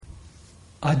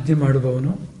ಆಜ್ಞೆ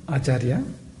ಮಾಡುವವನು ಆಚಾರ್ಯ,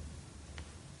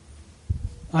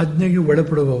 ಆಜ್ಞೆಗೆ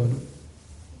ಒಳಪಡುವವನು,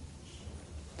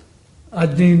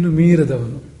 ಆಜ್ಞೆಯನ್ನು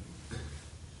ಮೀರದವನು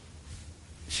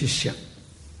ಶಿಷ್ಯ,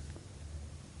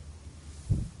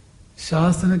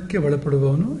 ಶಾಸನಕ್ಕೆ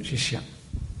ಒಳಪಡುವವನು ಶಿಷ್ಯ.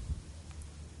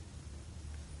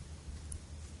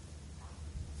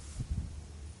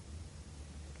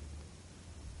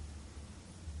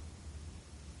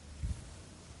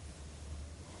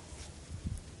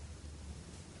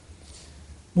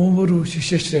 ಮೂವರು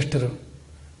ಶಿಷ್ಯಶ್ರೇಷ್ಠರು,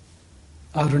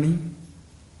 ಆರುಣಿ,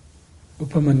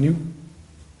 ಉಪಮನ್ಯು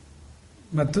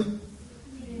ಮತ್ತು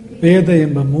ವೇದ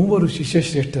ಎಂಬ ಮೂವರು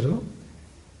ಶಿಷ್ಯಶ್ರೇಷ್ಠರು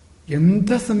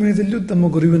ಎಂಥ ಸಮಯದಲ್ಲೂ ತಮ್ಮ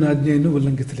ಗುರುವಿನ ಆಜ್ಞೆಯನ್ನು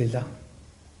ಉಲ್ಲಂಘಿಸಲಿಲ್ಲ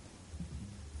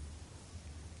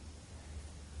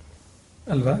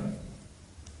ಅಲ್ವಾ?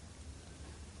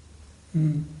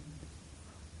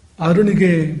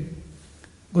 ಆರುಣಿಗೆ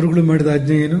ಗುರುಗಳು ಮಾಡಿದ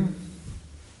ಆಜ್ಞೆ ಏನು?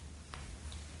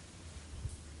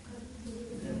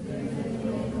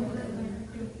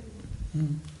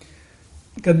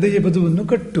 ಗದ್ದೆಯ ಬದುವನ್ನು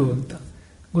ಕಟ್ಟು ಅಂತ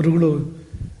ಗುರುಗಳು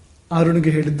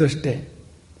ಆರುಣಿಗೆ ಹೇಳಿದ್ದಷ್ಟೇ.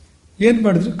 ಏನ್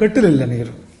ಮಾಡಿದ್ರು? ಕಟ್ಟಲಿಲ್ಲ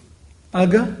ನೀರು.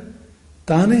 ಆಗ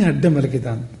ತಾನೇ ಅಡ್ಡ ಮಲಗಿದ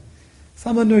ಅಂತ.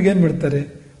 ಸಾಮಾನ್ಯವಾಗಿ ಏನ್ ಮಾಡ್ತಾರೆ?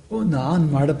 ನಾನು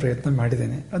ಮಾಡೋ ಪ್ರಯತ್ನ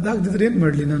ಮಾಡಿದ್ದೇನೆ, ಅದಾಗದಿದ್ರೆ ಏನ್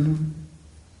ಮಾಡಲಿ ನಾನು?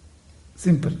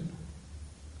 ಸಿಂಪಲ್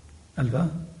ಅಲ್ವಾ?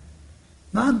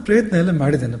 ನಾನು ಪ್ರಯತ್ನ ಎಲ್ಲ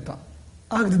ಮಾಡಿದ್ದೇನಪ್ಪ,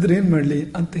 ಆಗದಿದ್ರೆ ಏನ್ ಮಾಡಲಿ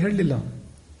ಅಂತ ಹೇಳಲಿಲ್ಲ.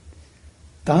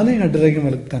 ತಾನೇ ಅಡ್ಡರಾಗಿ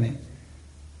ಮಲಗ್ತಾನೆ.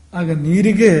 ಆಗ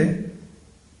ನೀರಿಗೆ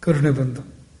ಕರುಣೆ ಬಂದು,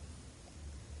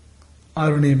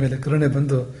 ಆರುಣಿಯ ಮೇಲೆ ಕರುಣೆ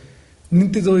ಬಂದು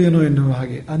ನಿಂತಿತೋ ಏನೋ ಎನ್ನುವ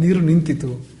ಹಾಗೆ ಆ ನೀರು ನಿಂತಿತು,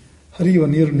 ಹರಿಯುವ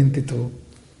ನೀರು ನಿಂತಿತು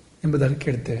ಎಂಬುದಾಗಿ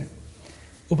ಕೇಳ್ತೇವೆ.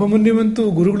 ಉಪಮನ್ಯುವಂತೂ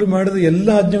ಗುರುಗಳು ಮಾಡಿದ ಎಲ್ಲ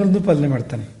ಆಜ್ಞೆಗಳನ್ನು ಪಾಲನೆ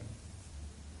ಮಾಡ್ತಾನೆ.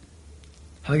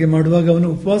 ಹಾಗೆ ಮಾಡುವಾಗ ಅವನು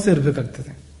ಉಪವಾಸ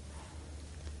ಇರಬೇಕಾಗ್ತದೆ,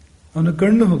 ಅವನ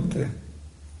ಕಣ್ಣು ಹೋಗ್ತದೆ.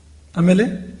 ಆಮೇಲೆ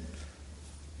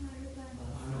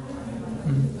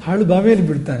ಹಾಳು ಬಾವಿಯಲ್ಲಿ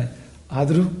ಬಿಡ್ತಾನೆ.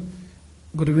 ಆದರೂ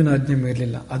ಗುರುವಿನ ಆಜ್ಞೆ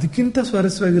ಮೇಲಿಲ್ಲ. ಅದಕ್ಕಿಂತ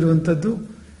ಸ್ವಾರಸ್ಯವಾಗಿರುವಂಥದ್ದು,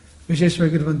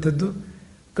 ವಿಶೇಷವಾಗಿರುವಂಥದ್ದು,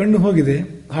 ಕಣ್ಣು ಹೋಗಿದೆ,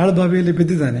 ಹಾಳು ಬಾವಿಯಲ್ಲಿ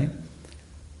ಬಿದ್ದಿದ್ದಾನೆ.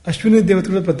 ಅಶ್ವಿನಿ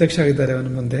ದೇವತೆಗಳು ಪ್ರತ್ಯಕ್ಷ ಆಗಿದ್ದಾರೆ ಅವನ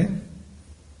ಮುಂದೆ.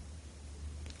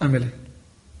 ಆಮೇಲೆ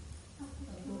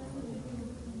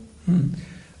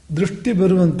ದೃಷ್ಟಿ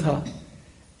ಬರುವಂಥ,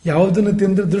 ಯಾವುದನ್ನು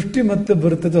ತಿಂದ್ರೆ ದೃಷ್ಟಿ ಮತ್ತೆ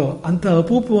ಬರುತ್ತದೋ ಅಂತ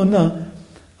ಅಪೂಪವನ್ನ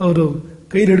ಅವರು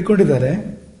ಕೈಲಿ ಹಿಡ್ಕೊಂಡಿದ್ದಾರೆ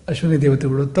ಅಶ್ವಿನಿ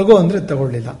ದೇವತೆಗಳು. ತಗೋ ಅಂದ್ರೆ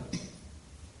ತಗೊಳ್ಳಿಲ್ಲ.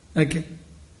 ಯಾಕೆ?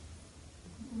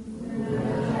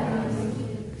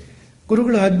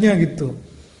 ಗುರುಗಳ ಆಜ್ಞೆ ಆಗಿತ್ತು.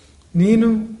 ನೀನು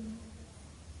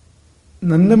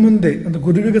ನನ್ನ ಮುಂದೆ ಒಂದು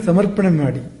ಗುರುವಿಗೆ ಸಮರ್ಪಣೆ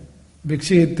ಮಾಡಿ,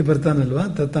 ಭಿಕ್ಷೆ ಎತ್ತಿ ಬರ್ತಾನಲ್ವಾ,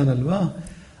 ತತ್ತಾನಲ್ವಾ,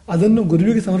 ಅದನ್ನು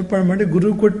ಗುರುವಿಗೆ ಸಮರ್ಪಣೆ ಮಾಡಿ ಗುರು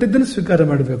ಕೊಟ್ಟಿದ್ದನ್ನು ಸ್ವೀಕಾರ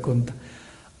ಮಾಡಬೇಕು ಅಂತ.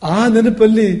 ಆ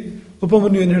ನೆನಪಲ್ಲಿ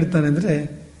ಉಪಮನ್ಯು ಏನು ಹೇಳ್ತಾನೆ ಅಂದ್ರೆ,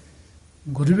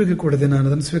 ಗುರುವಿಗೆ ಕೊಡದೆ ನಾನು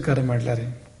ಅದನ್ನು ಸ್ವೀಕಾರ ಮಾಡಲಾರೆ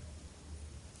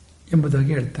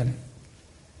ಎಂಬುದಾಗಿ ಹೇಳ್ತಾನೆ.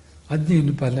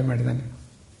 ಆಜ್ಞೆಯನ್ನು ಪಾಲನೆ ಮಾಡಿದ್ದಾನೆ.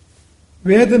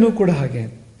 ವೇದನೂ ಕೂಡ ಹಾಗೆ.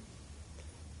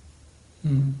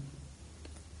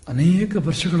 ಅನೇಕ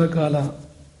ವರ್ಷಗಳ ಕಾಲ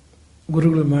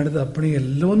ಗುರುಗಳು ಮಾಡಿದ ಅಪ್ಪಣೆ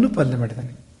ಎಲ್ಲವನ್ನೂ ಪಾಲನೆ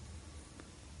ಮಾಡಿದ್ದಾನೆ.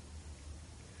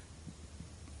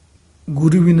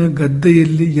 ಗುರುವಿನ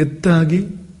ಗದ್ದೆಯಲ್ಲಿ ಎತ್ತಾಗಿ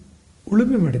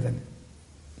ಉಳುಮೆ ಮಾಡಿದ್ದಾನೆ.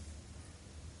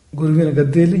 ಗುರುವಿನ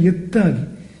ಗದ್ದೆಯಲ್ಲಿ ಎತ್ತಾಗಿ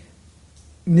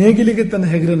ನೇಗಿಲಿಗೆ ತನ್ನ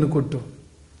ಹೆಗರನ್ನು ಕೊಟ್ಟು,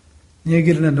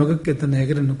 ನೇಗಿಲಿನ ನೊಗಕ್ಕೆ ತನ್ನ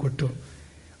ಹೆಗರನ್ನು ಕೊಟ್ಟು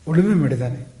ಉಳುಮೆ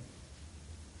ಮಾಡಿದ್ದಾನೆ.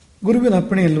 ಗುರುವಿನ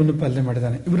ಅಪ್ಪಣೆ ಎಲ್ಲವನ್ನು ಪಾಲನೆ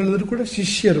ಮಾಡಿದ್ದಾನೆ. ಇವರೆಲ್ಲರೂ ಕೂಡ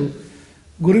ಶಿಷ್ಯರು,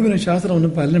 ಗುರುವಿನ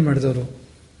ಶಾಸ್ತ್ರವನ್ನು ಪಾಲನೆ ಮಾಡಿದವರು.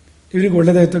 ಇವರಿಗೆ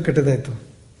ಒಳ್ಳೆದಾಯ್ತು ಕೆಟ್ಟದಾಯ್ತು?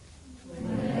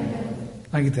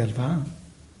 ಆಗಿದೆ ಅಲ್ವಾ?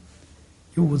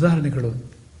 ಇವು ಉದಾಹರಣೆಗಳು.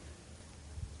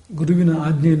 ಗುರುವಿನ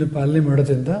ಆಜ್ಞೆಯನ್ನು ಪಾಲನೆ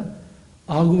ಮಾಡೋದ್ರಿಂದ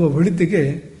ಆಗುವ ಒಳಿತಿಗೆ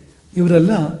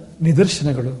ಇವರೆಲ್ಲ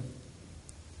ನಿದರ್ಶನಗಳು.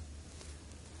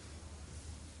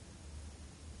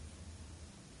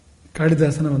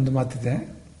 ಕಾಳಿದಾಸನ ಒಂದು ಮಾತಿದೆ.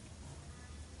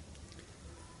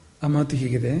 ಆ ಮಾತು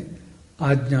ಹೀಗಿದೆ: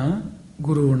 ಆಜ್ಞಾ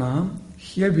ಗುರುಣಾಂ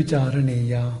ಹ್ಯ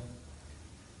ವಿಚಾರಣೀಯ,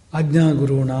 ಆಜ್ಞಾ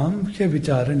ಗುರುಣಾಂ ಹ್ಯ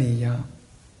ವಿಚಾರಣೀಯ,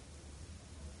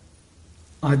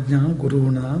 ಆಜ್ಞಾ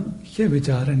ಗುರುಣಾಂ ಹ್ಯ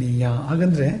ವಿಚಾರಣೀಯ.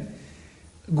 ಹಾಗಂದ್ರೆ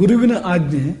ಗುರುವಿನ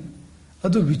ಆಜ್ಞೆ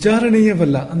ಅದು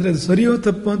ವಿಚಾರಣೀಯವಲ್ಲ. ಅಂದ್ರೆ ಅದು ಸರಿಯೋ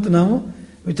ತಪ್ಪು ಅಂತ ನಾವು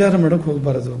ವಿಚಾರ ಮಾಡೋಕೆ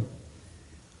ಹೋಗಬಾರದು.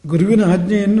 ಗುರುವಿನ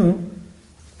ಆಜ್ಞೆಯನ್ನು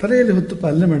ತಲೆಯಲ್ಲಿ ಹೊತ್ತು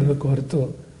ಪಾಲನೆ ಮಾಡಬೇಕು ಹೊರತು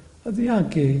ಅದು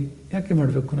ಯಾಕೆ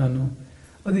ಮಾಡಬೇಕು ನಾನು,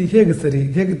 ಅದು ಹೇಗೆ ಸರಿ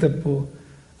ಹೇಗೆ ತಪ್ಪು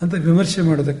ಅಂತ ವಿಮರ್ಶೆ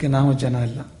ಮಾಡೋದಕ್ಕೆ ನಾವು ಜನ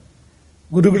ಅಲ್ಲ.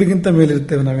 ಗುರುಗಳಿಗಿಂತ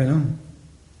ಮೇಲಿರ್ತೇವೆ ನಾವೇನು?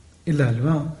 ಇಲ್ಲ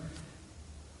ಅಲ್ವಾ?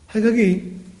 ಹಾಗಾಗಿ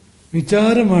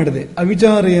ವಿಚಾರ ಮಾಡದೆ,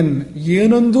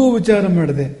 ಏನೊಂದೂ ವಿಚಾರ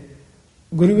ಮಾಡದೆ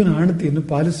ಗುರುವಿನ ಆಣತಿಯನ್ನು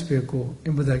ಪಾಲಿಸಬೇಕು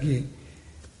ಎಂಬುದಾಗಿ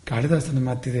ಕಾಳಿದಾಸನ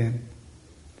ಮಾತಿದೆ.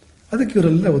 ಅದಕ್ಕೆ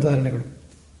ಇವರೆಲ್ಲ ಉದಾಹರಣೆಗಳು.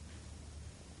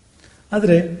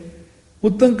 ಆದರೆ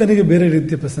ಉತ್ತಂಕನಿಗೆ ಬೇರೆ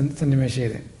ರೀತಿಯ ಸನ್ನಿವೇಶ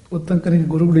ಇದೆ. ಉತ್ತಂಕನಿಗೆ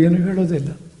ಗುರುಗಳು ಏನು ಹೇಳೋದೇ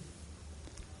ಇಲ್ಲ.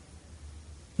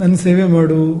 ನನ್ನ ಸೇವೆ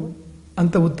ಮಾಡು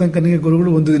ಅಂತ ಉತ್ತಂಕನಿಗೆ ಗುರುಗಳು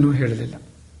ಒಂದು ದಿನವೂ ಹೇಳಲಿಲ್ಲ.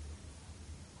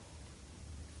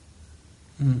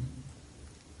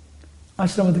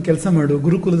 ಆಶ್ರಮದ ಕೆಲಸ ಮಾಡು,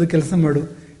 ಗುರುಕುಲದ ಕೆಲಸ ಮಾಡು,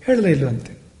 ಹೇಳಲೇ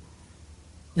ಇಲ್ಲವಂತೆ.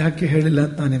 ಯಾಕೆ ಹೇಳಿಲ್ಲ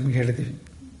ಅಂತ ನಾವು ನಿಮ್ಗೆ ಹೇಳಿದ್ದೀವಿ.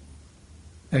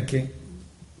 ಯಾಕೆ?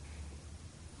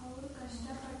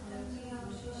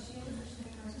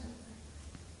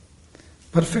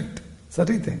 ಪರ್ಫೆಕ್ಟ್,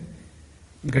 ಸರಿ ಇದೆ,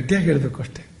 ಗಟ್ಟಿಯಾಗಿ ಹೇಳಬೇಕು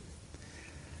ಅಷ್ಟೇ.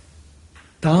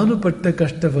 ತಾನು ಪಟ್ಟ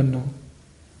ಕಷ್ಟವನ್ನು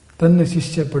ತನ್ನ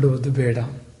ಶಿಷ್ಯ ಪಡುವುದು ಬೇಡ.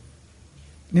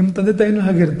 ನಿಮ್ಮ ತಂದೆ ತಾಯಿನೂ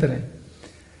ಹಾಗಿರ್ತಾರೆ,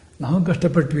 ನಾವು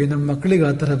ಕಷ್ಟಪಟ್ವಿ, ನಮ್ಮ ಮಕ್ಕಳಿಗೆ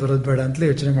ಆ ಥರ ಬರೋದು ಬೇಡ ಅಂತಲೇ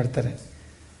ಯೋಚನೆ ಮಾಡ್ತಾರೆ.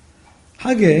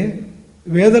 ಹಾಗೆ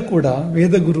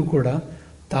ವೇದ ಗುರು ಕೂಡ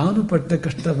ತಾನು ಪಟ್ಟ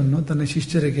ಕಷ್ಟವನ್ನು ತನ್ನ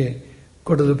ಶಿಷ್ಯರಿಗೆ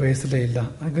ಕೊಡಲು ಬಯಸಲೇ ಇಲ್ಲ.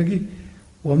 ಹಾಗಾಗಿ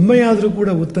ಒಮ್ಮೆಯಾದರೂ ಕೂಡ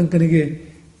ಉತ್ತಂಕನಿಗೆ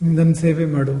ನನ್ನ ಸೇವೆ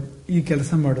ಮಾಡು, ಈ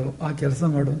ಕೆಲಸ ಮಾಡು, ಆ ಕೆಲಸ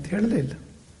ಮಾಡು ಅಂತ ಹೇಳಲೇ ಇಲ್ಲ.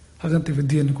 ಹಾಗಂತ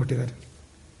ವಿದ್ಯೆಯನ್ನು ಕೊಟ್ಟಿದ್ದಾರೆ.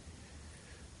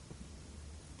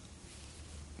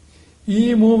 ಈ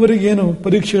ಮೂವರಿಗೇನು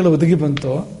ಪರೀಕ್ಷೆಗಳು ಒದಗಿ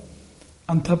ಬಂತೋ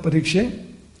ಅಂಥ ಪರೀಕ್ಷೆ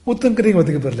ಉತ್ತಂಕನಿಗೆ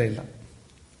ಒದಗಿ ಬರಲೇ ಇಲ್ಲ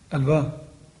ಅಲ್ವಾ?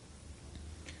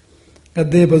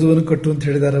 ಗದ್ದೆ ಬದುವನ್ನು ಕಟ್ಟು ಅಂತ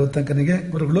ಹೇಳಿದ್ದಾರೆ ಉತ್ತಂಕನಿಗೆ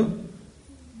ಗುರುಗಳು.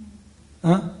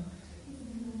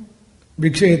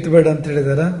 ಭಿಕ್ಷೆ ಎತ್ತಬೇಡ ಅಂತ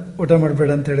ಹೇಳಿದಾರ? ಊಟ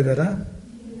ಮಾಡಬೇಡ ಅಂತ ಹೇಳಿದಾರ?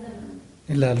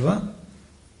 ಇಲ್ಲ ಅಲ್ವಾ?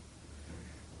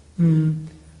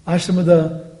 ಆಶ್ರಮದ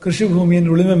ಕೃಷಿ ಭೂಮಿಯನ್ನು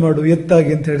ಉಳುಮೆ ಮಾಡು,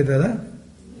 ಎತ್ತಾಗಿ ಅಂತ ಹೇಳಿದಾರ?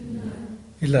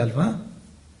 ಇಲ್ಲ ಅಲ್ವಾ?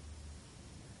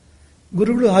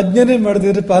 ಗುರುಗಳು ಆಜ್ಞಾನೇ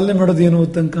ಮಾಡದಿದ್ರೆ ಪಾಲನೆ ಮಾಡೋದು ಏನು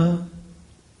ಉತ್ತಂಕ?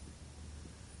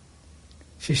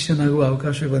 ಶಿಷ್ಯನಾಗುವ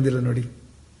ಅವಕಾಶ ಬಂದಿಲ್ಲ ನೋಡಿ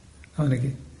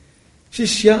ಅವನಿಗೆ.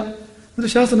 ಶಿಷ್ಯ ಅಂದ್ರೆ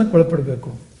ಶಾಸನಕ್ಕೆ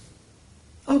ಒಳಪಡಬೇಕು,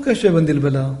 ಅವಕಾಶ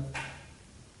ಬಂದಿಲ್ವಲ್ಲ.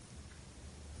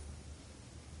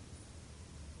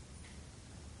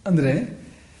 ಅಂದ್ರೆ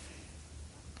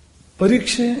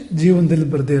ಪರೀಕ್ಷೆ ಜೀವನದಲ್ಲಿ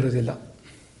ಬರದೇ ಇರೋದಿಲ್ಲ,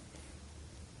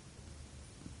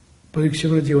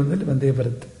 ಪರೀಕ್ಷೆಗಳು ಜೀವನದಲ್ಲಿ ಬಂದೇ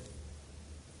ಬರುತ್ತೆ.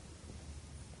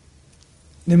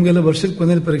 ನಿಮಗೆಲ್ಲ ವರ್ಷಕ್ಕೆ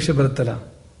ಕೊನೆಯಲ್ಲಿ ಪರೀಕ್ಷೆ ಬರುತ್ತಲ್ಲ,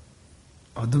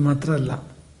 ಅದು ಮಾತ್ರ ಅಲ್ಲ,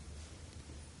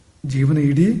 ಜೀವನ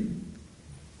ಇಡೀ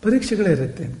ಪರೀಕ್ಷೆಗಳೇ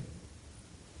ಇರುತ್ತೆ.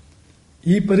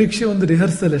 ಈ ಪರೀಕ್ಷೆ ಒಂದು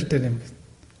ರಿಹರ್ಸಲ್ ಅಷ್ಟೇ. ನಿಮಗೆ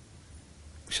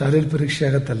ಶಾಲೆಯಲ್ಲಿ ಪರೀಕ್ಷೆ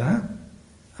ಆಗತ್ತಲ್ಲ,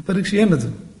 ಆ ಪರೀಕ್ಷೆ ಏನದು?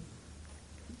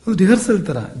 ಒಂದು ರಿಹರ್ಸಲ್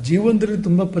ತರ. ಜೀವನದಲ್ಲಿ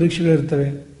ತುಂಬಾ ಪರೀಕ್ಷೆಗಳಿರ್ತವೆ,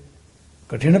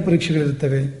 ಕಠಿಣ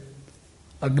ಪರೀಕ್ಷೆಗಳಿರ್ತವೆ,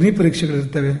 ಅಗ್ನಿ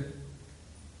ಪರೀಕ್ಷೆಗಳಿರ್ತವೆ,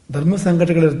 ಧರ್ಮ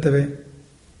ಸಂಕಟಗಳಿರ್ತವೆ.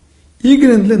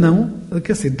 ಈಗಿನಿಂದಲೇ ನಾವು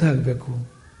ಅದಕ್ಕೆ ಸಿದ್ಧ ಆಗಬೇಕು.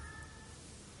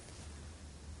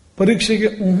 ಪರೀಕ್ಷೆಗೆ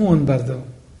ಹ್ಞೂ ಅನ್ಬಾರ್ದು,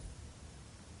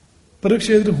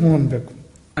 ಪರೀಕ್ಷೆ ಇದ್ರೆ ಹ್ಞೂ ಅನ್ಬೇಕು.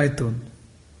 ಆಯ್ತು.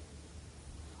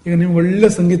 ಈಗ ನೀವು ಒಳ್ಳೆ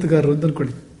ಸಂಗೀತಗಾರರು ಅಂತ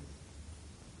ಅನ್ಕೊಳ್ಳಿ,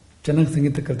 ಚೆನ್ನಾಗಿ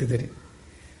ಸಂಗೀತ ಕಲ್ತಿದ್ದೀರಿ,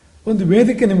 ಒಂದು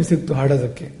ವೇದಿಕೆ ನಿಮ್ಗೆ ಸಿಕ್ತು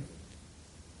ಹಾಡೋದಕ್ಕೆ,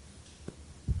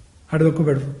 ಹಾಡಬೇಕು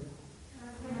ಬೇಡವು?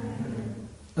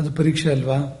 ಅದು ಪರೀಕ್ಷೆ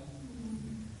ಅಲ್ವಾ?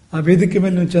 ಆ ವೇದಿಕೆ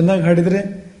ಮೇಲೆ ನೀವು ಚೆನ್ನಾಗಿ ಹಾಡಿದ್ರೆ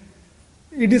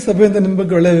ಇಡೀ ಸಭೆಯಿಂದ ನಿಮ್ಮ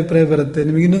ಬಗ್ಗೆ ಒಳ್ಳೆ ಅಭಿಪ್ರಾಯ ಬರುತ್ತೆ,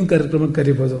 ನಿಮಗೆ ಇನ್ನೊಂದು ಕಾರ್ಯಕ್ರಮಕ್ಕೆ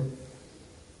ಕರಿಬೋದು.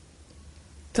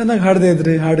 ಚೆನ್ನಾಗಿ ಹಾಡದೇ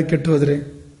ಇದ್ರೆ, ಹಾಡು ಕೆಟ್ಟು ಹೋದ್ರೆ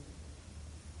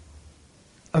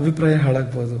ಅಭಿಪ್ರಾಯ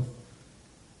ಹಾಳಾಗ್ಬೋದು,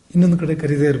 ಇನ್ನೊಂದು ಕಡೆ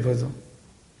ಕರೀದೇ ಇರ್ಬೋದು.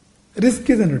 ರಿಸ್ಕ್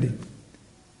ಇದೆ ನೋಡಿ,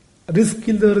 ರಿಸ್ಕ್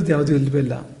ಇಲ್ದವ್ರದ್ದು ಯಾವುದೂ ಇಲ್ವೇ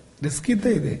ಇಲ್ಲ, ರಿಸ್ಕ್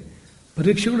ಇದ್ದೇ ಇದೆ.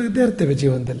 ಪರೀಕ್ಷೆಗಳು ಇದ್ದೇ ಇರ್ತವೆ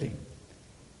ಜೀವನದಲ್ಲಿ.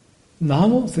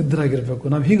 ನಾವು ಸಿದ್ಧರಾಗಿರ್ಬೇಕು.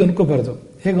 ನಾವು ಹೀಗೆ ಅನ್ಕೋಬಾರ್ದು.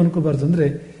 ಹೇಗೆ ಅನ್ಕೋಬಾರ್ದು ಅಂದ್ರೆ,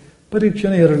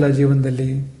 ಪರೀಕ್ಷೆನೇ ಇರಲ್ಲ ಜೀವನದಲ್ಲಿ,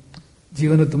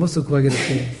 ಜೀವನ ತುಂಬ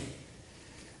ಸುಖವಾಗಿರುತ್ತೆ.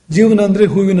 ಜೀವನ ಅಂದ್ರೆ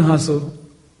ಹೂವಿನ ಹಾಸು.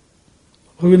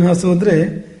 ಹೂವಿನ ಹಾಸು ಅಂದ್ರೆ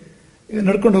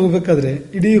ನಡ್ಕೊಂಡು ಹೋಗ್ಬೇಕಾದ್ರೆ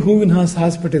ಇಡೀ ಹೂವಿನ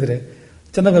ಹಾಸ್ಬಿಟ್ಟಿದ್ರೆ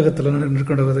ಚೆನ್ನಾಗಾಗತ್ತಲ್ಲ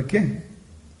ನಡ್ಕೊಂಡು ಹೋಗೋದಕ್ಕೆ.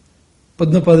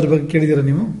 ಪದ್ಮಪಾದರ ಬಗ್ಗೆ ಕೇಳಿದ್ದೀರಾ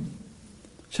ನೀವು?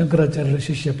 ಶಂಕರಾಚಾರ್ಯರ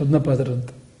ಶಿಷ್ಯ ಪದ್ಮಪಾದರು ಅಂತ.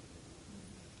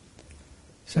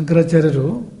 ಶಂಕರಾಚಾರ್ಯರು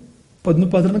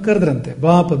ಪದ್ಮಪಾದರನ್ನು ಕರೆದ್ರಂತೆ,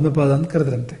 ಬಾ ಪದ್ಮಪಾದ ಅಂತ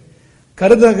ಕರೆದ್ರಂತೆ.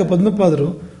 ಕರೆದಾಗ ಪದ್ಮಪಾದರು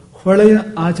ಹೊಳೆಯ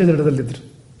ಆಚೆ ದಡದಲ್ಲಿದ್ರು,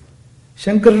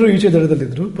 ಶಂಕರರು ಈಚೆ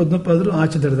ದಡದಲ್ಲಿದ್ರು, ಪದ್ಮಪಾದರು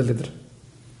ಆಚೆ ದಡದಲ್ಲಿದ್ರು.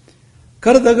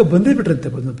 ಕರೆದಾಗ ಬಂದೇ ಬಿಟ್ರಂತೆ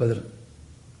ಪದ್ಮಪಾದರು.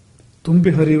 ತುಂಬಿ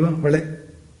ಹರಿಯುವ ಹೊಳೆ,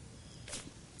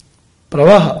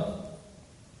 ಪ್ರವಾಹ.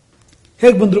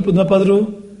 ಹೇಗೆ ಬಂದ್ರು ಪದ್ಮಪಾದರು?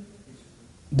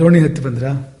 ದೋಣಿ ಹತ್ತಿ ಬಂದ್ರ?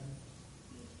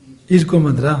 ಈಜ್ಕೊಂಡ್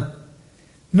ಬಂದ್ರ?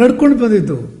 ನಡ್ಕೊಂಡು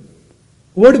ಬಂದಿದ್ದು,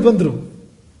 ಓಡಿ ಬಂದ್ರು.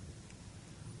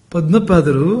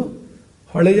 ಪದ್ಮಪಾದರು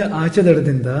ಹೊಳೆಯ ಆಚೆ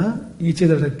ದಡದಿಂದ ಈಚೆ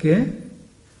ದಡಕ್ಕೆ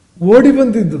ಓಡಿ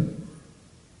ಬಂದಿದ್ದು.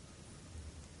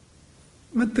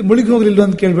 ಮತ್ತೆ ಮುಳುಗಿ ಹೋಗ್ಲಿಲ್ವ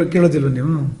ಅಂತ ಕೇಳೋದಿಲ್ವ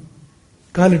ನೀವು?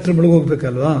 ಕಾಲಿಟ್ರೆ ಮುಳುಗಿ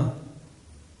ಹೋಗ್ಬೇಕಲ್ವಾ?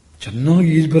 ಚೆನ್ನಾಗಿ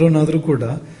ಈಜು ಬರೋನಾದ್ರೂ ಕೂಡ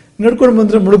ನಡ್ಕೊಂಡು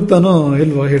ಬಂದ್ರೆ ಮುಳುಗ್ತಾನೋ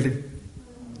ಇಲ್ವೋ ಹೇಳಿ?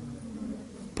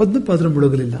 ಪದ್ಮಪಾದರು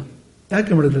ಮುಳುಗಲಿಲ್ಲ.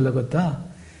 ಯಾಕೆ ಮುಳುಗಲಿಲ್ಲ ಗೊತ್ತಾ?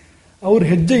 ಅವ್ರ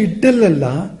ಹೆಜ್ಜೆ ಇಟ್ಟಲ್ಲೆಲ್ಲ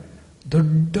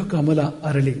ದೊಡ್ಡ ಕಮಲ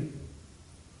ಅರಳಿ,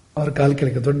 ಅವ್ರ ಕಾಲ್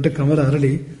ಕೆಳಗೆ ದೊಡ್ಡ ಕಮಲ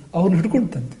ಅರಳಿ ಅವ್ರನ್ನ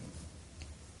ಹಿಡ್ಕೊಂಡಂತೆ,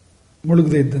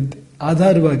 ಮುಳುಗದೆ ಇದ್ದಂತೆ.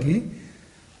 ಆಧಾರವಾಗಿ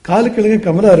ಕಾಲ ಕೆಳಗೆ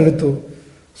ಕಮಲ ಅರಳಿತು.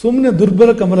 ಸುಮ್ಮನೆ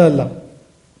ದುರ್ಬಲ ಕಮಲ ಅಲ್ಲ,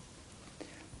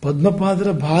 ಪದ್ಮಪಾದರ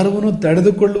ಭಾರವನ್ನು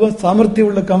ತಡೆದುಕೊಳ್ಳುವ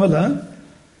ಸಾಮರ್ಥ್ಯವುಳ್ಳ ಕಮಲ.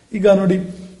 ಈಗ ನೋಡಿ,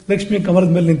 ಲಕ್ಷ್ಮಿ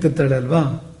ಕಮಲದ ಮೇಲೆ ನಿಂತಿರ್ತಾಳೆ ಅಲ್ವಾ,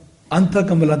 ಅಂಥ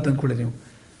ಕಮಲ ಅಂತ ಅಂದ್ಕೊಳ್ಳಿ ನೀವು.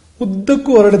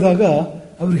 ಉದ್ದಕ್ಕೂ ಹೊರಳಿದಾಗ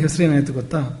ಅವ್ರಿಗೆ ಹೆಸರೇನಾಯ್ತು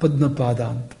ಗೊತ್ತಾ? ಪದ್ಮಪಾದ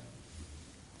ಅಂತ.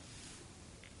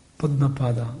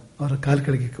 ಪದ್ಮಪಾದ, ಅವರ ಕಾಲ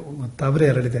ಕೆಳಗೆ ತಾವರೆ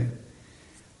ಹರಡಿದೆ,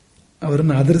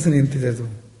 ಅವರನ್ನು ಆಧರಿಸಿ ನಿಂತಿದೆ ಅದು.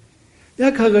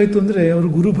 ಯಾಕೆ ಹಾಗಾಯ್ತು ಅಂದ್ರೆ ಅವ್ರ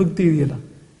ಗುರುಭಕ್ತಿ ಇದೆಯಲ್ಲ.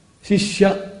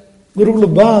 ಶಿಷ್ಯ, ಗುರುಗಳು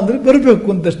ಬಾ ಅಂದ್ರೆ ಬರಬೇಕು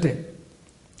ಅಂತಷ್ಟೇ,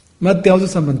 ಮತ್ಯಾವುದು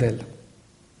ಸಂಬಂಧ ಇಲ್ಲ,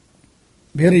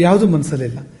 ಬೇರೆ ಯಾವುದು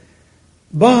ಮನಸ್ಸಲ್ಲಿಲ್ಲ.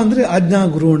 ಬಾ ಅಂದ್ರೆ ಆಜ್ಞಾ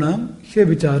ಗುರುಣ ಹೇ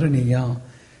ವಿಚಾರಣೀಯ,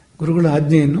 ಗುರುಗಳ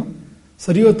ಆಜ್ಞೆಯನ್ನು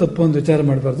ಸರಿಯೋ ತಪ್ಪೋ ಒಂದು ವಿಚಾರ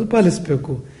ಮಾಡಬಾರ್ದು,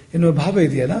 ಪಾಲಿಸಬೇಕು ಎನ್ನುವ ಭಾವ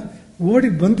ಇದೆಯಲ್ಲ. ಓಡಿ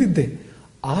ಬಂದಿದ್ದೆ.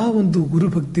 ಆ ಒಂದು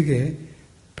ಗುರುಭಕ್ತಿಗೆ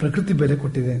ಪ್ರಕೃತಿ ಬೆಲೆ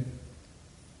ಕೊಟ್ಟಿದೆ.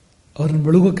 ಅವ್ರನ್ನ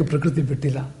ಮುಳುಗೋಕೆ ಪ್ರಕೃತಿ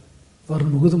ಬಿಟ್ಟಿಲ್ಲ,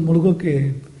 ಅವ್ರನ್ನ ಮುಳುಗೋಕೆ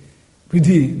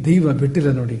ವಿಧಿ ದೈವ ಬಿಟ್ಟಿಲ್ಲ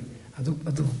ನೋಡಿ.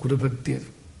 ಅದು ಗುರುಭಕ್ತಿ.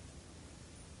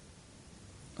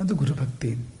 ಅದು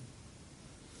ಗುರುಭಕ್ತಿ.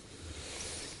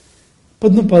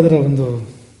 ಪದ್ಮಪಾದರ ಒಂದು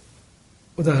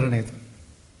ಉದಾಹರಣೆ ಇದು.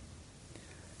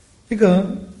 ಈಗ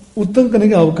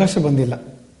ಉತ್ತಂಕನಿಗೆ ಅವಕಾಶ ಬಂದಿಲ್ಲ,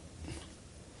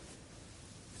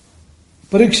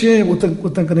 ಪರೀಕ್ಷೆ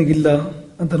ಉತ್ತಂಕನಿಗಿಲ್ಲ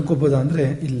ಅಂತ ಅನ್ಕೋಬೋದಾ ಅಂದ್ರೆ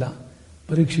ಇಲ್ಲ,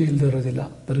 ಪರೀಕ್ಷೆ ಇಲ್ಲದೆ ಇರೋದಿಲ್ಲ,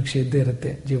 ಪರೀಕ್ಷೆ ಇದ್ದೇ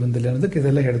ಇರುತ್ತೆ ಜೀವನದಲ್ಲಿ ಅನ್ನೋದಕ್ಕೆ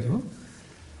ಇದೆಲ್ಲ ಹೇಳಿದ್ವು.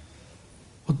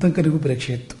 ಉತ್ತಂಕನಿಗೂ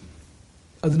ಪರೀಕ್ಷೆ ಇತ್ತು,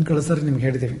 ಅದನ್ನ ಕಳಸಾರಿ ನಿಮ್ಗೆ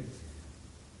ಹೇಳಿದ್ದೀವಿ.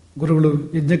 ಗುರುಗಳು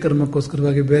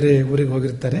ಯಜ್ಞಕರ್ಮಕ್ಕೋಸ್ಕರವಾಗಿ ಬೇರೆ ಊರಿಗೆ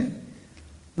ಹೋಗಿರ್ತಾರೆ.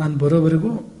 ನಾನು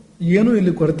ಬರೋವರೆಗೂ ಏನೂ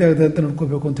ಇಲ್ಲಿ ಕೊರತೆ ಆಗದೆ ಅಂತ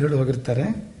ನೋಡ್ಕೋಬೇಕು ಅಂತ ಹೇಳಿ ಹೋಗಿರ್ತಾರೆ.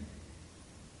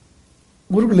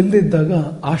 ಗುರುಗಳು ಇಲ್ಲದೆ ಇದ್ದಾಗ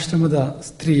ಆಶ್ರಮದ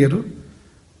ಸ್ತ್ರೀಯರು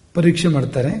ಪರೀಕ್ಷೆ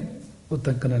ಮಾಡ್ತಾರೆ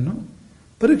ಉತ್ತಂಕನನ್ನು.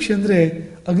 ಪರೀಕ್ಷೆ ಅಂದ್ರೆ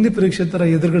ಅಗ್ನಿ ಪರೀಕ್ಷೆ ತರ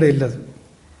ಎದುರುಗಡೆ ಇಲ್ಲದು.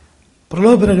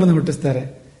 ಪ್ರಲೋಭನೆಗಳನ್ನು ಹುಟ್ಟಿಸ್ತಾರೆ,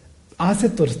 ಆಸೆ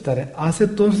ತೋರಿಸ್ತಾರೆ, ಆಸೆ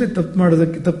ತೋರಿಸಿ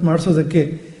ತಪ್ಪು ಮಾಡಿಸೋದಕ್ಕೆ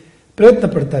ಪ್ರಯತ್ನ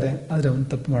ಪಡ್ತಾರೆ. ಆದರೆ ಅವನು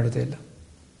ತಪ್ಪು ಮಾಡೋದೇ ಇಲ್ಲ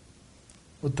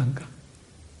ಉತ್ತಂಕ.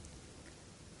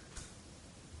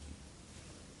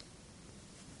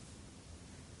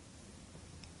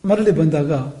 ಮರಳಿ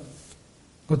ಬಂದಾಗ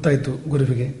ಗೊತ್ತಾಯಿತು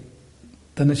ಗುರುವಿಗೆ,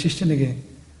 ತನ್ನ ಶಿಷ್ಯನಿಗೆ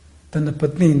ತನ್ನ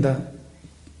ಪತ್ನಿಯಿಂದ,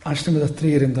 ಆಶ್ರಮದ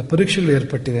ಸ್ತ್ರೀಯರಿಂದ ಪರೀಕ್ಷೆಗಳು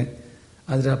ಏರ್ಪಟ್ಟಿದೆ.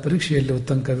 ಆದರೆ ಆ ಪರೀಕ್ಷೆಯಲ್ಲಿ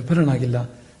ಉತ್ತಂಕ ವಿಫಲನಾಗಿಲ್ಲ,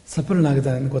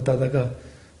 ಸಫಲನಾಗಿದ್ದಾನೆ ಅಂತ ಗೊತ್ತಾದಾಗ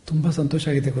ತುಂಬ ಸಂತೋಷ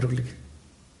ಆಗಿದೆ ಗುರುಗಳಿಗೆ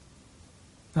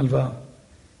ಅಲ್ವಾ.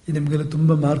 ನಿಮಗೆಲ್ಲ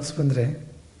ತುಂಬ ಮಾರ್ಕ್ಸ್ ಬಂದರೆ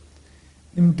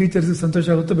ನಿಮ್ಮ ಟೀಚರ್ಸ್ಗೆ ಸಂತೋಷ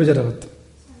ಆಗುತ್ತೋ ಬೇಜಾರಾಗುತ್ತೋ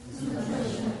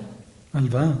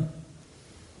ಅಲ್ವಾ.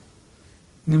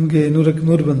 ನಿಮಗೆ 100ಕ್ಕೆ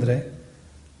 100 ಬಂದರೆ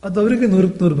ಅದು ಅವರಿಗೆ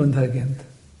 100ಕ್ಕೆ 100 ಬಂದ ಹಾಗೆ ಅಂತ.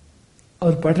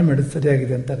 ಅವ್ರು ಪಾಠ ಮಾಡಿದ್ದು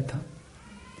ಸರಿಯಾಗಿದೆ ಅಂತ ಅರ್ಥ,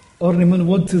 ಅವ್ರು ನಿಮ್ಮನ್ನು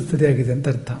ಓದಿಸಿದ್ದು ಸರಿಯಾಗಿದೆ ಅಂತ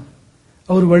ಅರ್ಥ,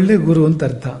 ಅವ್ರು ಒಳ್ಳೆ ಗುರು ಅಂತ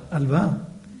ಅರ್ಥ ಅಲ್ವಾ.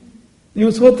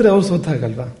 ನೀವು ಸೋತ್ರೆ ಅವ್ರು ಸೋತ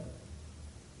ಹಾಗಲ್ವಾ,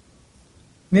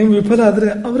 ನೀವು ವಿಫಲ ಆದರೆ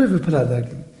ಅವರೇ ವಿಫಲ ಆದ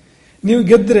ಹಾಗೆ, ನೀವು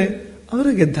ಗೆದ್ದರೆ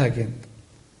ಅವರೇ ಗೆದ್ದ ಹಾಗೆ ಅಂತ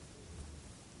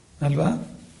ಅಲ್ವಾ.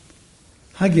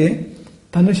 ಹಾಗೆ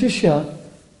ತನ್ನ ಶಿಷ್ಯ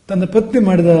ತನ್ನ ಪತ್ನಿ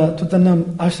ಮಾಡಿದ ಅಥವಾ ತನ್ನ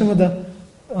ಆಶ್ರಮದ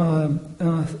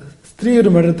ಸ್ತ್ರೀಯರು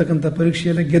ಮಾಡಿರ್ತಕ್ಕಂಥ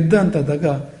ಪರೀಕ್ಷೆಯಲ್ಲಿ ಗೆದ್ದ ಅಂತಾದಾಗ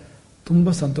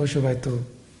ತುಂಬ ಸಂತೋಷವಾಯಿತು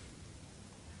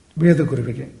ವೇದ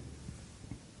ಗುರುವಿಗೆ.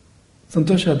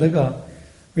 ಸಂತೋಷ ಆದಾಗ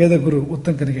ವೇದ ಗುರು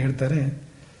ಉತ್ತಂಕನಿಗೆ ಹೇಳ್ತಾರೆ,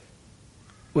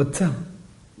 ವತ್ಸ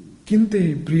ಕಿಂತೆ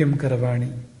ಪ್ರಿಯಂ ಕರವಾಣಿ,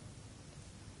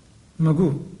 ಮಗು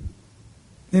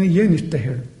ನಿನಗೇನಿಷ್ಟ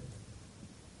ಹೇಳು.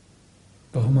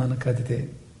 ಬಹುಮಾನ ಕಾದಿದೆ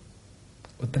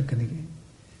ಉತ್ತಂಕನಿಗೆ.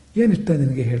 ಏನಿಷ್ಟ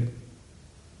ನಿನಗೆ ಹೇಳು,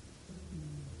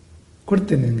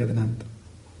 ಕೊಡ್ತೇನೆ ನಿನಗೆ ಅದನ್ನ ಅಂತ.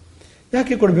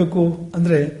 ಯಾಕೆ ಕೊಡಬೇಕು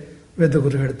ಅಂದರೆ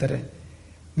ವೇದಗುರು ಹೇಳ್ತಾರೆ,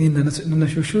 ನೀನು ನನ್ನ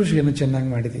ಶುಶ್ರೂಷೆಯನ್ನು ಚೆನ್ನಾಗಿ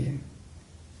ಮಾಡಿದೀಯೆ,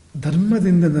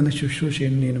 ಧರ್ಮದಿಂದ ನನ್ನ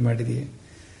ಶುಶ್ರೂಷೆಯನ್ನು ನೀನು ಮಾಡಿದೀಯೆ.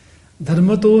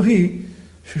 ಧರ್ಮತೋಹಿ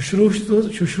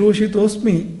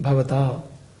ಶುಶ್ರೂಷಿತೋಸ್ಮಿ ಭವತಾ.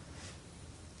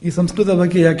 ಈ ಸಂಸ್ಕೃತ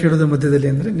ಬಗ್ಗೆ ಯಾಕೆ ಹೇಳೋದ್ರ ಮಧ್ಯದಲ್ಲಿ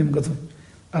ಅಂದರೆ ನಿಮ್ಗದು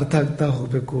ಅರ್ಥ ಆಗ್ತಾ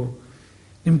ಹೋಗಬೇಕು,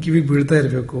 ನಿಮ್ಮ ಕಿವಿಗೆ ಬೀಳ್ತಾ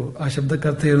ಇರಬೇಕು, ಆ ಶಬ್ದಕ್ಕೆ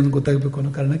ಅರ್ಥ ಏನೊಂದು ಗೊತ್ತಾಗಬೇಕು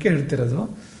ಅನ್ನೋ ಕಾರಣಕ್ಕೆ ಹೇಳ್ತಿರೋದು.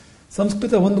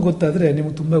 ಸಂಸ್ಕೃತ ಒಂದು ಗೊತ್ತಾದರೆ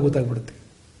ನಿಮಗೆ ತುಂಬ ಗೊತ್ತಾಗ್ಬಿಡುತ್ತೆ.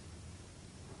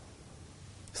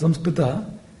 ಸಂಸ್ಕೃತ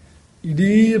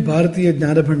ಇಡೀ ಭಾರತೀಯ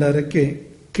ಜ್ಞಾನ ಭಂಡಾರಕ್ಕೆ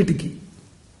ಕಿಟಕಿ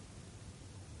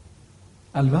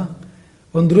ಅಲ್ವಾ.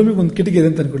 ಒಂದು ರೂಮಿಗೆ ಒಂದು ಕಿಟಕಿ ಇದೆ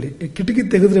ಅಂತ ಅನ್ಕೊಳ್ಳಿ, ಕಿಟಕಿ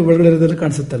ತೆಗೆದ್ರೆ ಒಳಗಡೆ ಇರೋದೆಲ್ಲ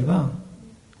ಕಾಣಿಸುತ್ತಲ್ವಾ.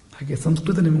 ಹಾಗೆ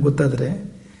ಸಂಸ್ಕೃತ ನಿಮ್ಗೆ ಗೊತ್ತಾದರೆ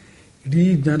ಇಡೀ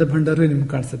ಜ್ಞಾನ ಭಂಡಾರವೇ ನಿಮ್ಗೆ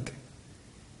ಕಾಣಿಸುತ್ತೆ.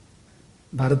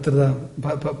 ಭಾರತದ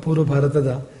ಪೂರ್ವ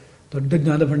ಭಾರತದ ದೊಡ್ಡ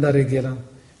ಜ್ಞಾನ ಭಂಡಾರ ಇದೆಯಲ್ಲ,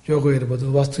 ಯೋಗ ಇರ್ಬೋದು,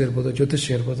 ವಾಸ್ತು ಇರ್ಬೋದು,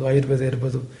 ಜ್ಯೋತಿಷ್ಯ ಇರ್ಬೋದು, ಆಯುರ್ವೇದ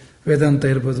ಇರ್ಬೋದು, ವೇದಾಂತ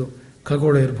ಇರ್ಬೋದು,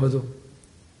 ಖಗೋಳ ಇರ್ಬೋದು,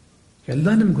 ಎಲ್ಲ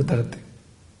ನಿಮ್ಗೆ ಗೊತ್ತಾಗುತ್ತೆ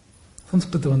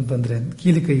ಸಂಸ್ಕೃತ ಒಂದು ಬಂದರೆ.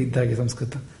 ಕೀಲಿಕೈ ಇದ್ದಾಗೆ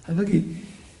ಸಂಸ್ಕೃತ. ಹಾಗಾಗಿ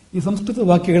ಈ ಸಂಸ್ಕೃತ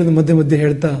ವಾಕ್ಯಗಳನ್ನು ಮಧ್ಯೆ ಮಧ್ಯೆ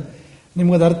ಹೇಳ್ತಾ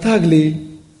ನಿಮ್ಗದು ಅರ್ಥ ಆಗಲಿ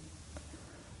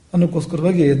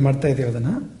ಅನ್ನೋಕ್ಕೋಸ್ಕರವಾಗಿ ಇದು ಮಾಡ್ತಾ ಇದ್ದೀವಿ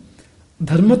ಅದನ್ನು.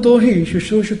 ಧರ್ಮತೋಹಿ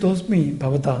ಶುಶ್ರೂಷಿತೋಸ್ಮಿ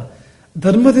ಭವತಾ,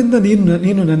 ಧರ್ಮದಿಂದ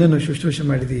ನೀನು ನನ್ನನ್ನು ಶುಶ್ರೂಷೆ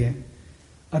ಮಾಡಿದೀಯೆ,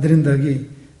 ಅದರಿಂದಾಗಿ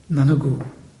ನನಗೂ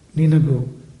ನಿನಗೂ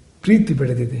ಪ್ರೀತಿ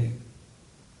ಬೆಳೆದಿದೆ.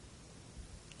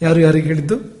 ಯಾರಿಗೆ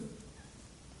ಹೇಳಿದ್ದು?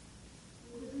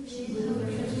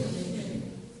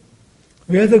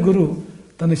 ವೇದಗುರು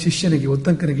ತನ್ನ ಶಿಷ್ಯನಿಗೆ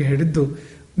ಉತ್ತಂಕನಿಗೆ ಹೇಳಿದ್ದು,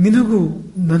 ನಿನಗೂ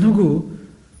ನನಗೂ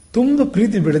ತುಂಬ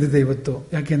ಪ್ರೀತಿ ಬೆಳೆದಿದೆ ಇವತ್ತು.